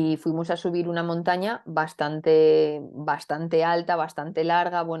y fuimos a subir una montaña bastante alta, bastante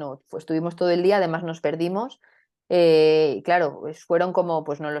larga. Bueno, pues estuvimos todo el día, además nos perdimos. Y claro, pues fueron como,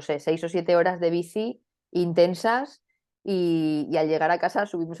 pues no lo sé, 6 o 7 horas de bici intensas y al llegar a casa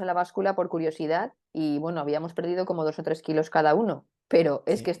subimos a la báscula por curiosidad y bueno, habíamos perdido como 2 o 3 kilos cada uno, pero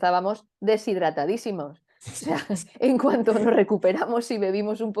es que Sí, estábamos deshidratadísimos. O sea, en cuanto nos recuperamos y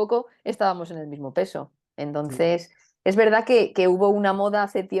bebimos un poco, estábamos en el mismo peso. sí, Entonces, es verdad que hubo una moda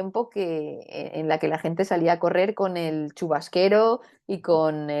hace tiempo en la que la gente salía a correr con el chubasquero y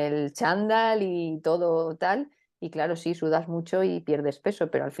con el chándal y todo tal. Y claro, sí, sudas mucho y pierdes peso,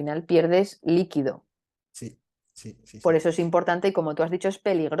 pero al final pierdes líquido. sí, sí, sí, Por sí. eso es importante y como tú has dicho, es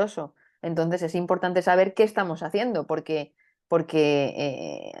peligroso. Entonces es importante saber qué estamos haciendo, porque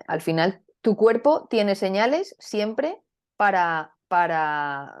al final tu cuerpo tiene señales siempre para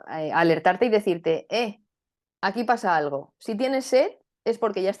alertarte y decirte, aquí pasa algo. Si tienes sed es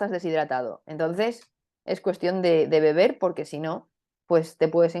porque ya estás deshidratado. Entonces es cuestión de beber porque si no, pues te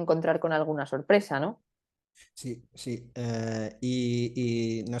puedes encontrar con alguna sorpresa, ¿no? Sí, sí.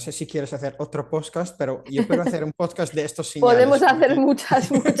 Y no sé si quieres hacer otro podcast, pero yo puedo hacer un podcast de estos Podemos señales. hacer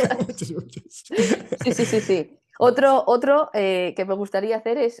muchas, muchas. Muchos, muchos. Sí, sí, sí, sí. Otro que me gustaría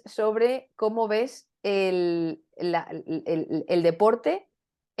hacer es sobre cómo ves el deporte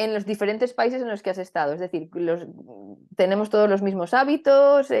en los diferentes países en los que has estado. Es decir, tenemos todos los mismos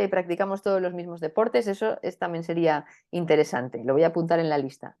hábitos, practicamos todos los mismos deportes. También sería interesante. Lo voy a apuntar en la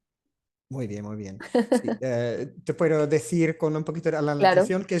lista. Muy bien, muy bien. Sí, te puedo decir con un poquito de la Claro,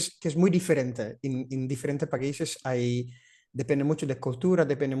 natación que es muy diferente. En diferentes países depende mucho de cultura,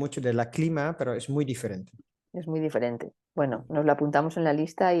 depende mucho del clima, pero es muy diferente. es muy diferente. Bueno, nos lo apuntamos en la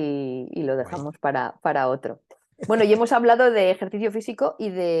lista y lo Guay. dejamos para otro. Bueno, y hemos hablado de ejercicio físico y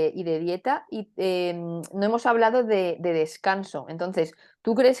de dieta y no hemos hablado de descanso. Entonces,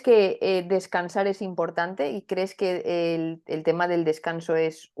 ¿tú crees que descansar es importante y crees que el tema del descanso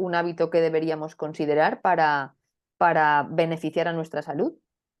es un hábito que deberíamos considerar para beneficiar a nuestra salud?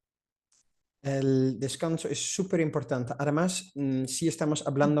 El descanso es súper importante. Además, si estamos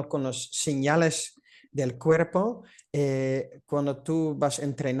hablando con los señales del cuerpo, cuando tú vas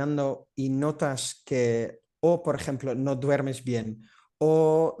entrenando y notas que, o por ejemplo, no duermes bien,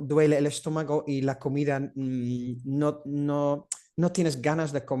 o duele el estómago y la comida no tienes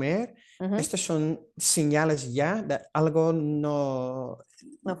ganas de comer, Ujú. estos son señales ya de algo no,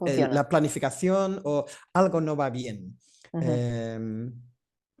 No funciona. la planificación o algo no va bien. Ujú. Em,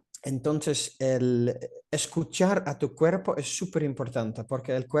 entonces, el escuchar a tu cuerpo es súper importante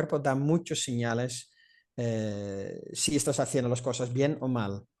porque el cuerpo da muchos señales si estás haciendo las cosas bien o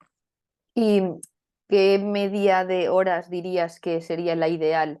mal. ¿Y qué media de horas dirías que sería la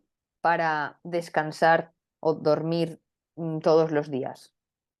ideal para descansar o dormir todos los días?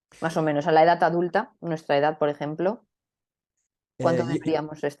 Más o menos a la edad adulta, nuestra edad, por ejemplo, Eh, ¿cuánto yo,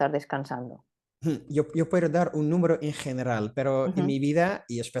 deberíamos estar descansando? yo puedo dar un número en general, pero en Ujú, mi vida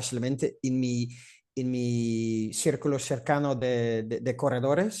y especialmente en mi círculo cercano de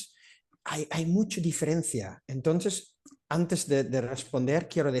corredores, hay mucha diferencia. Entonces, antes de responder,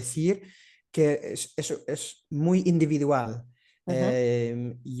 quiero decir que eso es muy individual. ujú.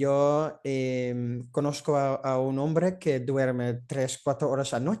 Yo conozco a un hombre que duerme 3, 4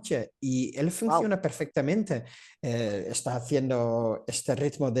 horas a noche y él Wow. funciona perfectamente. Está haciendo este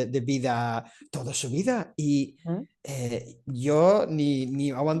ritmo de vida toda su vida y yo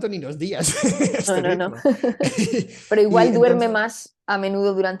ni aguanto ni 2 días No, este no, no. ritmo. Pero Y igual duerme entonces, más a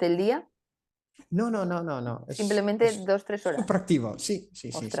menudo durante el día, no, no, no, no, no, simplemente es 2 o 3 horas. súper activo, sí,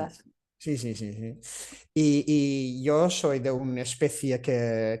 sí, sí, sí. Ostras. Sí, sí, sí, sí. Y yo soy de una especie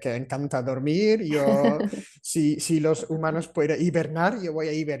que encanta dormir. Yo, si los humanos pueden hibernar, yo voy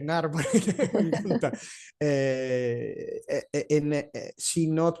a hibernar porque me encanta. Si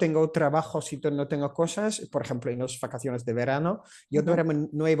no tengo trabajo, si no tengo cosas, por ejemplo, en las vacaciones de verano, yo Ujú, duermo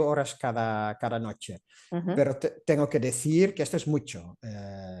 9 horas cada noche. ujú. Pero tengo que decir que esto es mucho.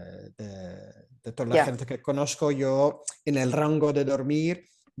 De toda la Ya. gente que conozco, yo en el rango de dormir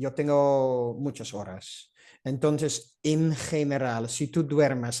yo tengo muchas horas. Entonces, en general, si tú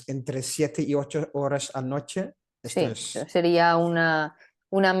duermes entre 7 y 8 horas a noche, esto Sí, es... sería una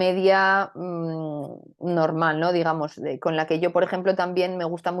media normal, ¿no? Digamos, con la que yo, por ejemplo, también me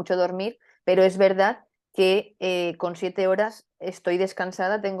gusta mucho dormir, pero es verdad que con 7 horas estoy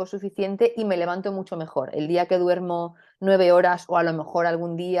descansada, tengo suficiente y me levanto mucho mejor. El día que duermo 9 horas o a lo mejor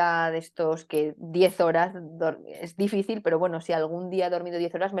algún día de estos que 10 horas es difícil, pero bueno, si algún día he dormido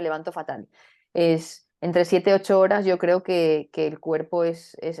 10 horas me levanto fatal. Es entre 7 y 8 horas yo creo que el cuerpo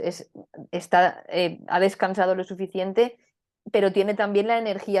está, ha descansado lo suficiente, pero tiene también la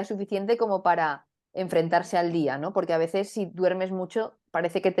energía suficiente como para enfrentarse al día, ¿no? Porque a veces si duermes mucho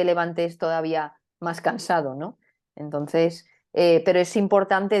parece que te levantes todavía más cansado, ¿no? Entonces, pero es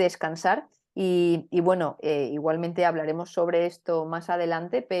importante descansar y bueno, igualmente hablaremos sobre esto más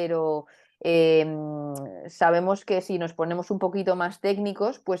adelante, pero eh, sabemos que si nos ponemos un poquito más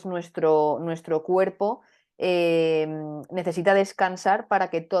técnicos, pues nuestro cuerpo eh, necesita descansar para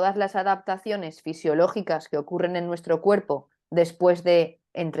que todas las adaptaciones fisiológicas que ocurren en nuestro cuerpo después de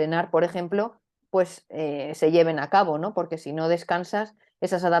entrenar, por ejemplo, pues se lleven a cabo, ¿no? Porque si no descansas,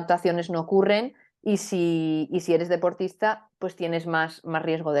 esas adaptaciones no ocurren y si eres deportista, pues tienes más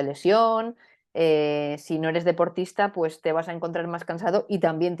riesgo de lesión. Si no eres deportista, pues te vas a encontrar más cansado y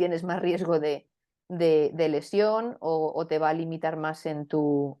también tienes más riesgo de lesión o te va a limitar más en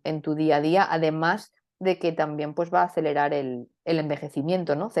tu día a día, además de que también pues, va a acelerar el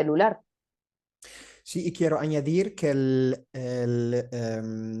envejecimiento, ¿no? Celular. Sí, y quiero añadir que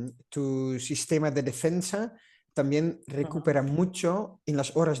tu sistema de defensa también Ujú. recupera mucho en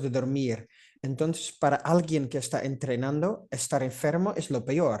las horas de dormir. Entonces, para alguien que está entrenando, estar enfermo es lo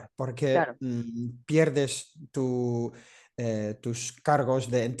peor, porque Claro, pierdes tus cargos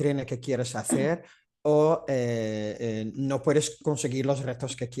de entreno que quieres hacer o no puedes conseguir los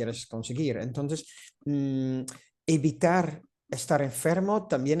retos que quieres conseguir. Entonces, evitar estar enfermo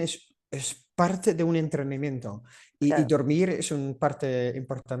también es parte de un entrenamiento y claro. dormir es una parte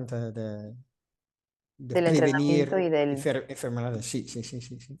importante de Del entrenamiento prevenir y enfermedades. Sí, sí, sí,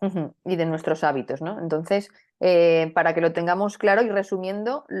 sí, sí. ujú, y de nuestros hábitos, ¿no? Entonces, para que lo tengamos claro y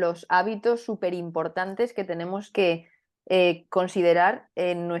resumiendo, los hábitos súper importantes que tenemos que considerar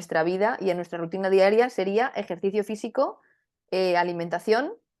en nuestra vida y en nuestra rutina diaria sería ejercicio físico,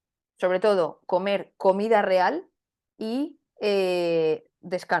 alimentación, sobre todo comer comida real y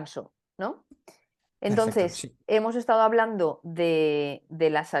descanso, ¿no? Perfecto, Entonces, sí. hemos estado hablando de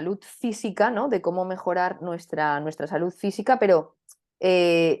la salud física, ¿no? De cómo mejorar nuestra salud física, pero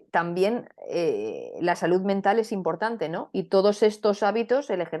también la salud mental es importante, ¿no? Y todos estos hábitos,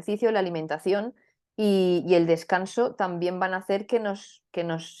 el ejercicio, la alimentación y el descanso, también van a hacer que nos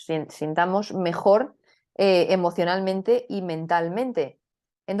sintamos mejor emocionalmente y mentalmente.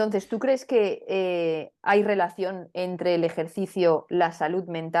 Entonces, ¿tú crees que hay relación entre el ejercicio, la salud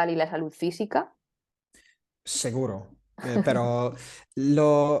mental y la salud física? Seguro. Pero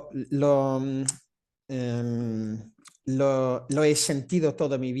lo, lo, mm, lo he sentido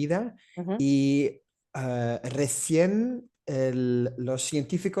toda mi vida Ujú, y recién los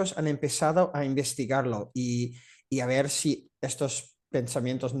científicos han empezado a investigarlo y a ver si estos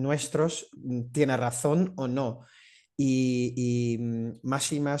pensamientos nuestros tienen razón o no.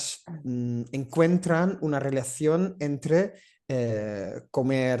 Más y más encuentran una relación entre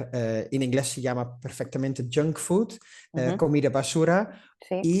comer, en inglés se llama perfectamente junk food, ujú, comida basura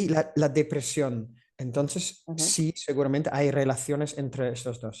sí, y la depresión. Entonces, ujú, sí, seguramente hay relaciones entre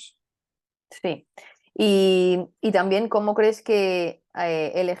estos dos. sí. Y también, ¿cómo crees que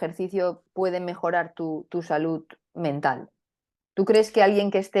el ejercicio puede mejorar tu salud mental? ¿Tú crees que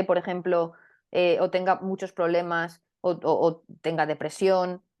alguien que esté, por ejemplo, o tenga muchos problemas o tenga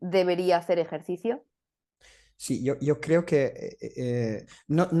depresión, debería hacer ejercicio? Sí, yo creo que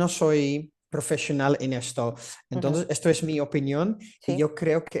no soy profesional en esto, Ujú, entonces esto es mi opinión y sí, yo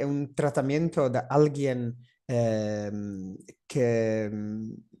creo que un tratamiento de alguien que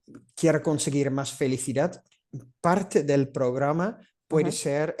quiera conseguir más felicidad, parte del programa puede ujú,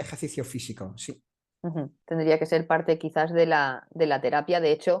 ser ejercicio físico, sí. ujú. Tendría que ser parte quizás de la terapia.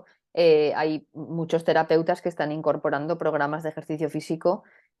 De hecho, hay muchos terapeutas que están incorporando programas de ejercicio físico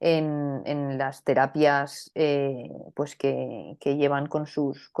en las terapias pues que llevan con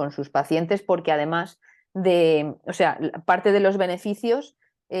sus pacientes, porque además o sea, parte de los beneficios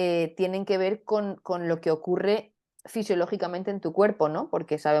tienen que ver con lo que ocurre fisiológicamente en tu cuerpo, ¿no?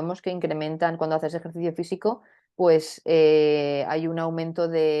 Porque sabemos que incrementan cuando haces ejercicio físico pues hay un aumento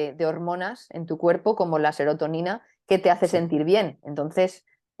de hormonas en tu cuerpo, como la serotonina, que te hace Sí. sentir bien. Entonces,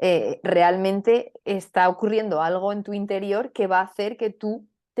 realmente está ocurriendo algo en tu interior que va a hacer que tú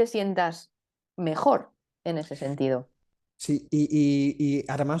te sientas mejor en ese sentido. Sí, y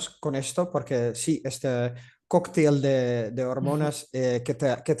además con esto, porque sí, cóctel de hormonas que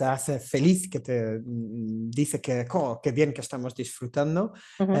te hace feliz, que te dice que qué bien que estamos disfrutando.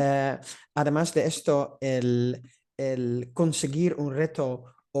 Ujú. Eh, Además de esto, el conseguir un reto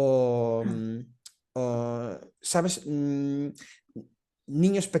 ¿sabes?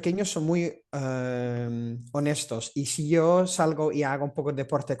 Niños pequeños son muy honestos y si yo salgo y hago un poco de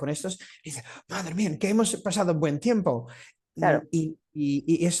deporte con estos, dicen, madre mía, que hemos pasado buen tiempo. Claro.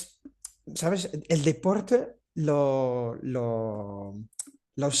 Y es, ¿sabes? El deporte lo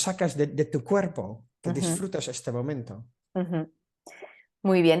sacas de tu cuerpo, que Ujú, disfrutas este momento. ujú.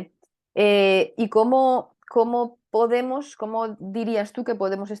 Muy bien. ¿Y cómo dirías tú que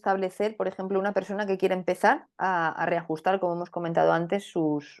podemos establecer, por ejemplo, una persona que quiere empezar a reajustar, como hemos comentado antes,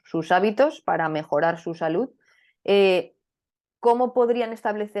 sus hábitos para mejorar su salud? Eh, ¿Cómo podrían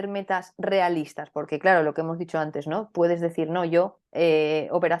establecer metas realistas? Porque, claro, lo que hemos dicho antes, ¿no? Puedes decir, no, yo,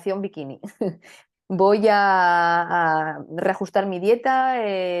 operación bikini. Voy a reajustar mi dieta,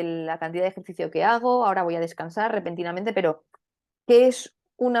 la cantidad de ejercicio que hago, ahora voy a descansar repentinamente, pero ¿qué es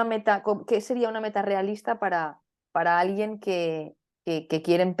una meta, qué sería una meta realista para alguien que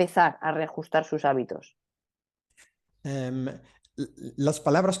quiere empezar a reajustar sus hábitos? Em, las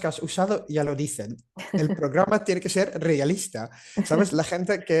palabras que has usado ya lo dicen. El programa tiene que ser realista. ¿Sabes? La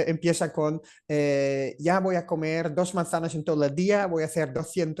gente que empieza con, ya voy a comer 2 manzanas en todo el día, voy a hacer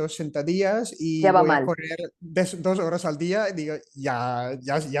 200 sentadillas Ya y va voy a mal, correr 2 horas al día, y digo, ya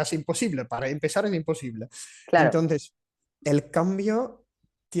es imposible. Para empezar es imposible. claro. Entonces, el cambio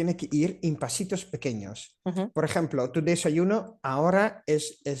tiene que ir en pasitos pequeños. Ujú, Por ejemplo, tu desayuno ahora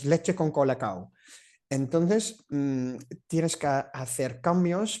es leche con colacao. Entonces, tienes que hacer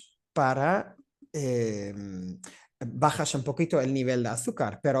cambios para bajas un poquito el nivel de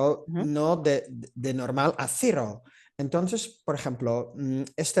azúcar, pero ujú, no de normal a cero. Entonces, por ejemplo,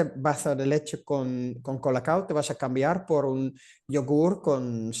 este vaso de leche con colacao te vas a cambiar por un yogur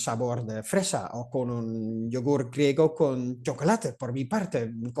con sabor de fresa o con un yogur griego con chocolate. Por mi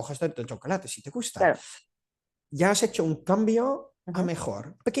parte, coges de chocolate si te gusta. claro. Ya has hecho un cambio a Ujú,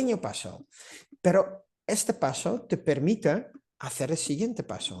 mejor, pequeño paso. Pero este paso te permite hacer el siguiente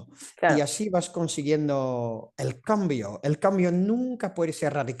paso y claro, así vas consiguiendo el cambio. El cambio nunca puede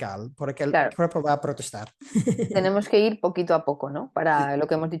ser radical porque el claro. cuerpo va a protestar. Tenemos que ir poquito a poco, ¿no? Para Sí, lo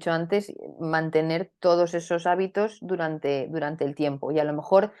que hemos dicho antes, mantener todos esos hábitos durante el tiempo. Y a lo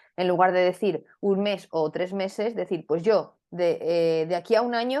mejor, en lugar de decir un mes o 3 meses, decir, pues yo de aquí a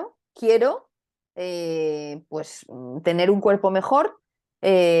un año quiero pues tener un cuerpo mejor,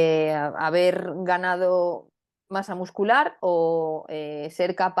 haber ganado masa muscular o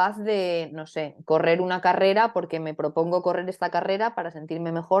ser capaz de, no sé, correr una carrera porque me propongo correr esta carrera para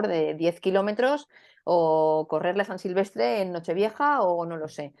sentirme mejor de 10 kilómetros o correrle a San Silvestre en Nochevieja o no lo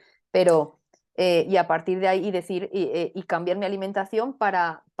sé. Pero, y a partir de ahí y decir, y cambiar mi alimentación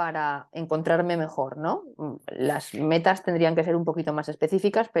para encontrarme mejor, ¿no? Las metas tendrían que ser un poquito más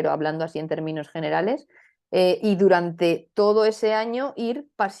específicas, pero hablando así en términos generales. Y durante todo ese año ir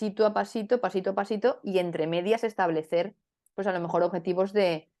pasito a pasito, y entre medias establecer, pues a lo mejor objetivos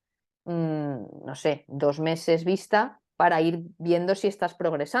de, no sé, 2 meses vista para ir viendo si estás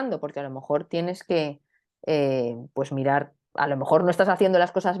progresando, porque a lo mejor tienes que, pues mirar, a lo mejor no estás haciendo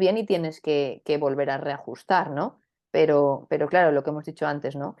las cosas bien y tienes que volver a reajustar, ¿no? Pero claro, lo que hemos dicho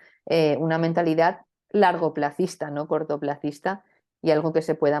antes, ¿no? Una mentalidad largoplacista, no cortoplacista, y algo que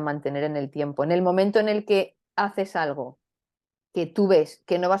se pueda mantener en el tiempo. En el momento en el que haces algo que tú ves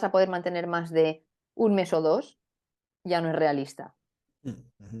que no vas a poder mantener más de un mes o dos, ya no es realista.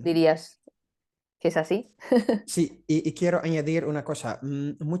 ujú. ¿Dirías que es así? Sí, y quiero añadir una cosa.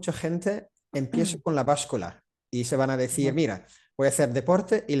 Mucha gente empieza con la báscula y se van a decir, Ujú, mira, voy a hacer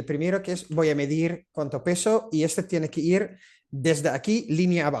deporte y el primero que es voy a medir cuánto peso y este tiene que ir desde aquí,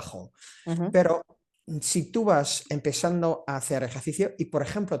 línea abajo. ujú, Pero si tú vas empezando a hacer ejercicio y, por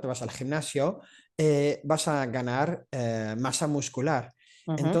ejemplo, te vas al gimnasio, vas a ganar masa muscular.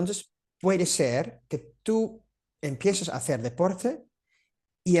 ujú, Entonces, puede ser que tú empieces a hacer deporte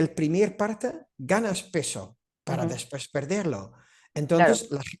y el primer parte ganas peso para ujú. después perderlo. Claro, Entonces,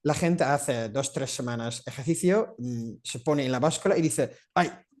 la gente hace 2, 3 semanas ejercicio, se pone en la báscula y dice,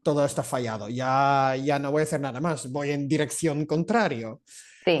 ay, todo está fallado, ya no voy a hacer nada más, voy en dirección contraria.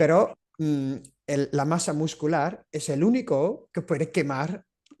 sí, Pero la masa muscular es el único que puede quemar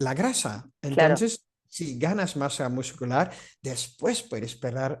la grasa. claro, Entonces, si ganas masa muscular, después puedes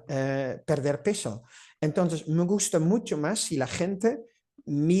perder peso. Entonces, me gusta mucho más si la gente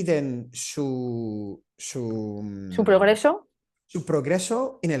miden su progreso, su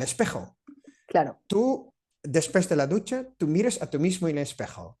progreso en el espejo. claro, Tú, después de la ducha, tú miras a tú mismo en el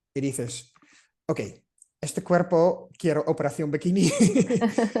espejo y dices, ok, este cuerpo quiero operación bikini.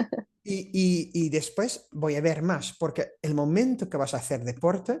 Y después voy a ver más, porque el momento que vas a hacer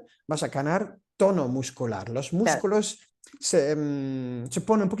deporte, vas a ganar tono muscular. Los Claro. músculos se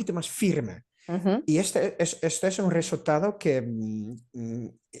ponen un poquito más firme. Ujú. Y este es un resultado que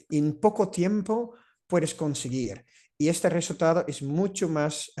en poco tiempo puedes conseguir. Y este resultado es mucho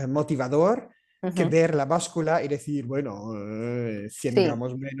más motivador que Ujú. ver la báscula y decir, bueno, 100 Sí.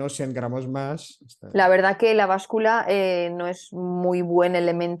 gramos menos, 100 gramos más. La verdad que la báscula no es muy buen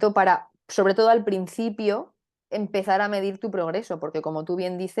elemento para, sobre todo al principio, empezar a medir tu progreso, porque como tú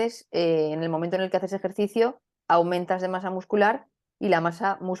bien dices, en el momento en el que haces ejercicio, aumentas de masa muscular y la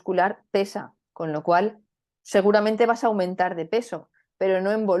masa muscular pesa, con lo cual seguramente vas a aumentar de peso, pero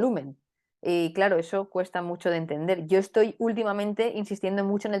no en volumen. Y claro, eso cuesta mucho de entender. Yo estoy últimamente insistiendo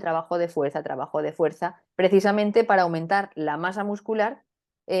mucho en el trabajo de fuerza, precisamente para aumentar la masa muscular,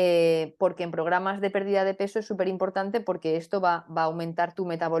 porque en programas de pérdida de peso es súper importante porque esto va a aumentar tu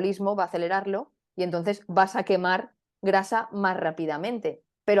metabolismo, va a acelerarlo y entonces vas a quemar grasa más rápidamente.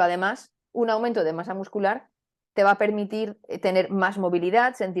 Pero además, un aumento de masa muscular te va a permitir tener más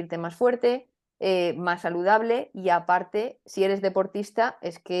movilidad, sentirte más fuerte, más saludable y aparte, si eres deportista,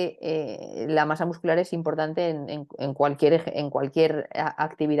 es que la masa muscular es importante en cualquier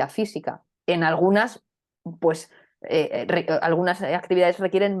actividad física. En algunas, pues algunas actividades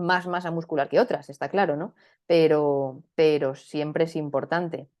requieren más masa muscular que otras, está claro, ¿no? Pero siempre es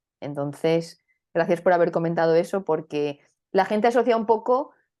importante. Entonces, gracias por haber comentado eso, porque la gente asocia un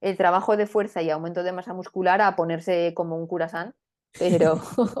poco el trabajo de fuerza y aumento de masa muscular a ponerse como un curasán, pero,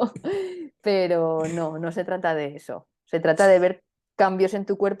 pero no, no se trata de eso. Se trata de ver cambios en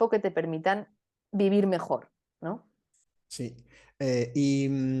tu cuerpo que te permitan vivir mejor, ¿no? Sí,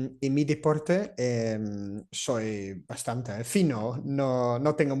 en mi deporte soy bastante fino,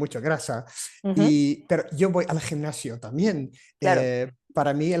 no tengo mucha grasa, Ujú. pero yo voy al gimnasio también. Claro.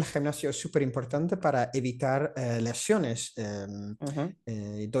 Para mí el gimnasio es súper importante para evitar lesiones. Ujú.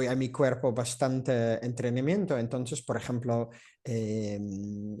 Doy a mi cuerpo bastante entrenamiento, entonces, por ejemplo,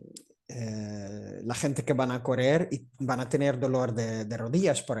 em, la gente que van a correr y van a tener dolor de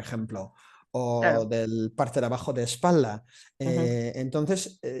rodillas, por ejemplo o Claro. del parte de abajo de espalda. Ujú.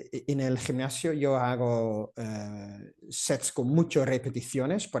 Entonces, en el gimnasio yo hago sets con muchas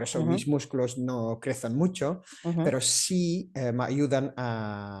repeticiones, por eso Ujú. mis músculos no crecen mucho, Ujú. pero sí me ayudan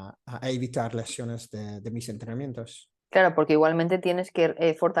a evitar lesiones de mis entrenamientos. Claro, porque igualmente tienes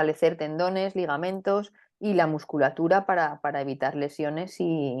que fortalecer tendones, ligamentos y la musculatura para evitar lesiones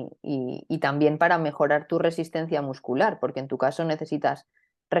y también para mejorar tu resistencia muscular, porque en tu caso necesitas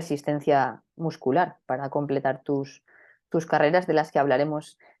resistencia muscular para completar tus carreras, de las que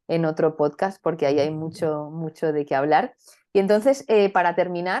hablaremos en otro podcast, porque ahí hay mucho, mucho de qué hablar. Y entonces, para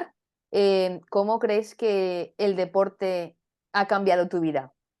terminar, ¿cómo crees que el deporte ha cambiado tu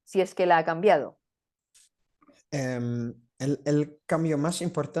vida? Si es que la ha cambiado. El cambio más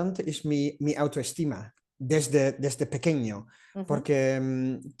importante es mi autoestima desde pequeño, Ujú.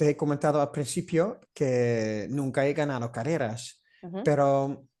 porque te he comentado al principio que nunca he ganado carreras, Ujú.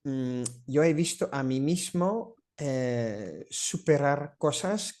 pero yo he visto a mí mismo superar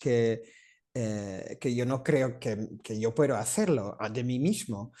cosas que yo no creo que yo puedo hacerlo de mí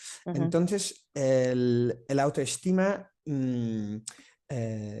mismo. Ujú. Entonces, el autoestima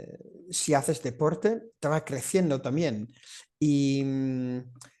si haces deporte, te va creciendo también. Y,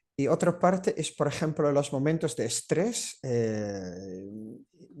 y otra parte es, por ejemplo, los momentos de estrés. En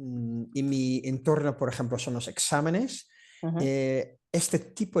mi entorno, por ejemplo, son los exámenes. Ujú. Este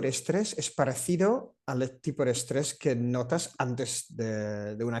tipo de estrés es parecido al tipo de estrés que notas antes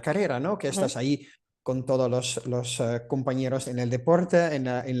de una carrera, ¿no? Que Ujú. estás ahí con todos los compañeros en el deporte,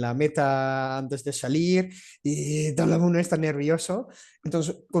 en la meta antes de salir, y todo el mundo está nervioso.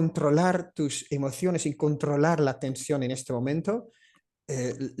 Entonces, controlar tus emociones y controlar la tensión en este momento,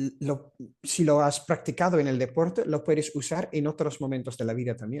 eh, si lo has practicado en el deporte, lo puedes usar en otros momentos de la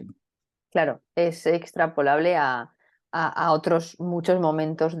vida también. Claro, es extrapolable a otros muchos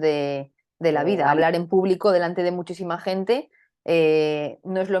momentos de la vida. Hablar en público delante de muchísima gente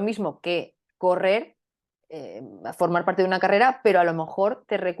no es lo mismo que correr, formar parte de una carrera, pero a lo mejor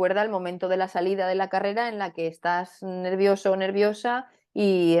te recuerda el momento de la salida de la carrera en la que estás nervioso o nerviosa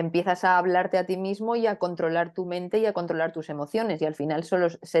y empiezas a hablarte a ti mismo y a controlar tu mente y a controlar tus emociones. Y al final solo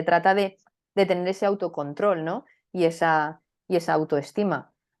se trata de tener ese autocontrol, ¿no? Y esa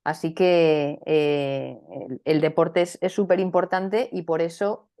autoestima. Así que el deporte es súper importante y por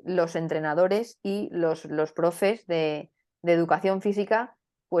eso los entrenadores y los profes de educación física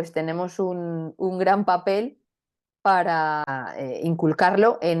pues tenemos un gran papel para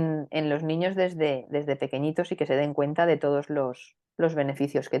inculcarlo en los niños desde pequeñitos y que se den cuenta de todos los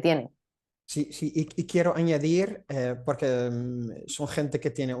beneficios que tiene. Sí, sí, y quiero añadir, porque son gente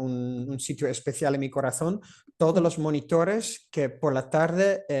que tiene un sitio especial en mi corazón, todos los monitores que por la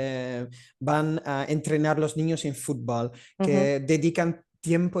tarde van a entrenar los niños en fútbol, Ujú. que dedican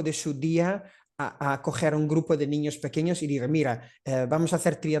tiempo de su día a coger un grupo de niños pequeños y decir, mira, vamos a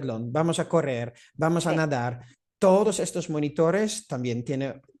hacer triatlón, vamos a correr, vamos a Sí, nadar. Todos estos monitores también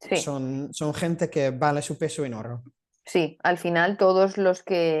sí. son gente que vale su peso en oro. Sí, al final todos los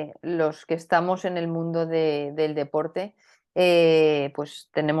que estamos en el mundo del deporte, pues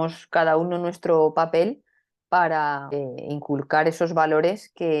tenemos cada uno nuestro papel para inculcar esos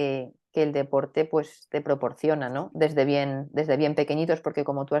valores que el deporte pues te proporciona, ¿no? Desde bien pequeñitos, porque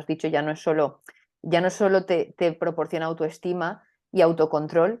como tú has dicho, ya no solo te proporciona autoestima y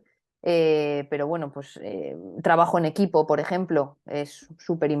autocontrol, pero bueno, pues trabajo en equipo, por ejemplo, es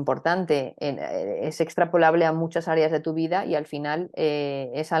súper importante, es extrapolable a muchas áreas de tu vida y al final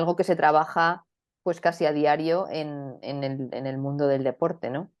es algo que se trabaja pues casi a diario en el mundo del deporte,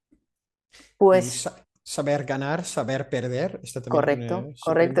 ¿no? Y Pues saber ganar, saber perder, esto también correcto, tiene súper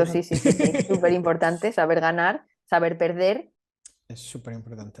correcto, sí, importante. sí, sí, sí, súper importante saber ganar, saber perder. Es súper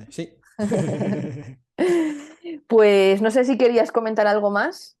importante, sí. Pues no sé si querías comentar algo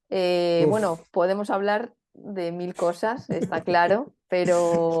más. Uf, Bueno, podemos hablar de mil cosas, está claro,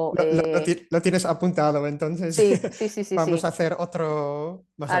 pero lo tienes apuntado, entonces sí, sí, sí, sí, vamos a sí. hacer otro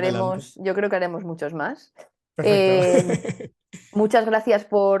más adelante. Yo creo que haremos muchos más. Perfecto. Eh, Muchas gracias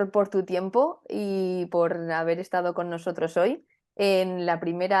por tu tiempo y por haber estado con nosotros hoy en la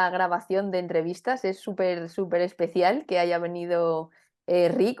primera grabación de entrevistas. Es súper, súper especial que haya venido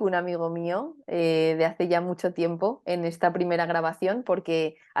Rick, un amigo mío, de hace ya mucho tiempo, en esta primera grabación,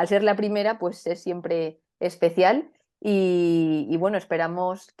 porque al ser la primera, pues es siempre especial y bueno,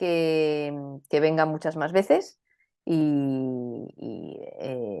 esperamos que venga muchas más veces.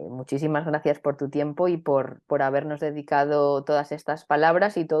 Muchísimas gracias por tu tiempo y por habernos dedicado todas estas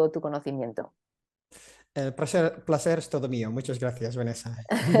palabras y todo tu conocimiento. El placer es todo mío. Muchas gracias, Vanessa.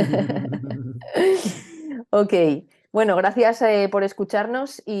 Ok, bueno, gracias por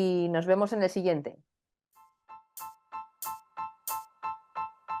escucharnos y nos vemos en el siguiente.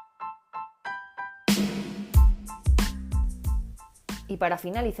 Y para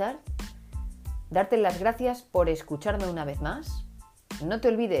finalizar, darte las gracias por escucharme una vez más. No te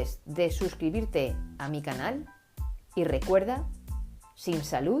olvides de suscribirte a mi canal y recuerda, sin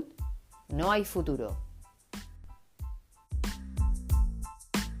salud no hay futuro.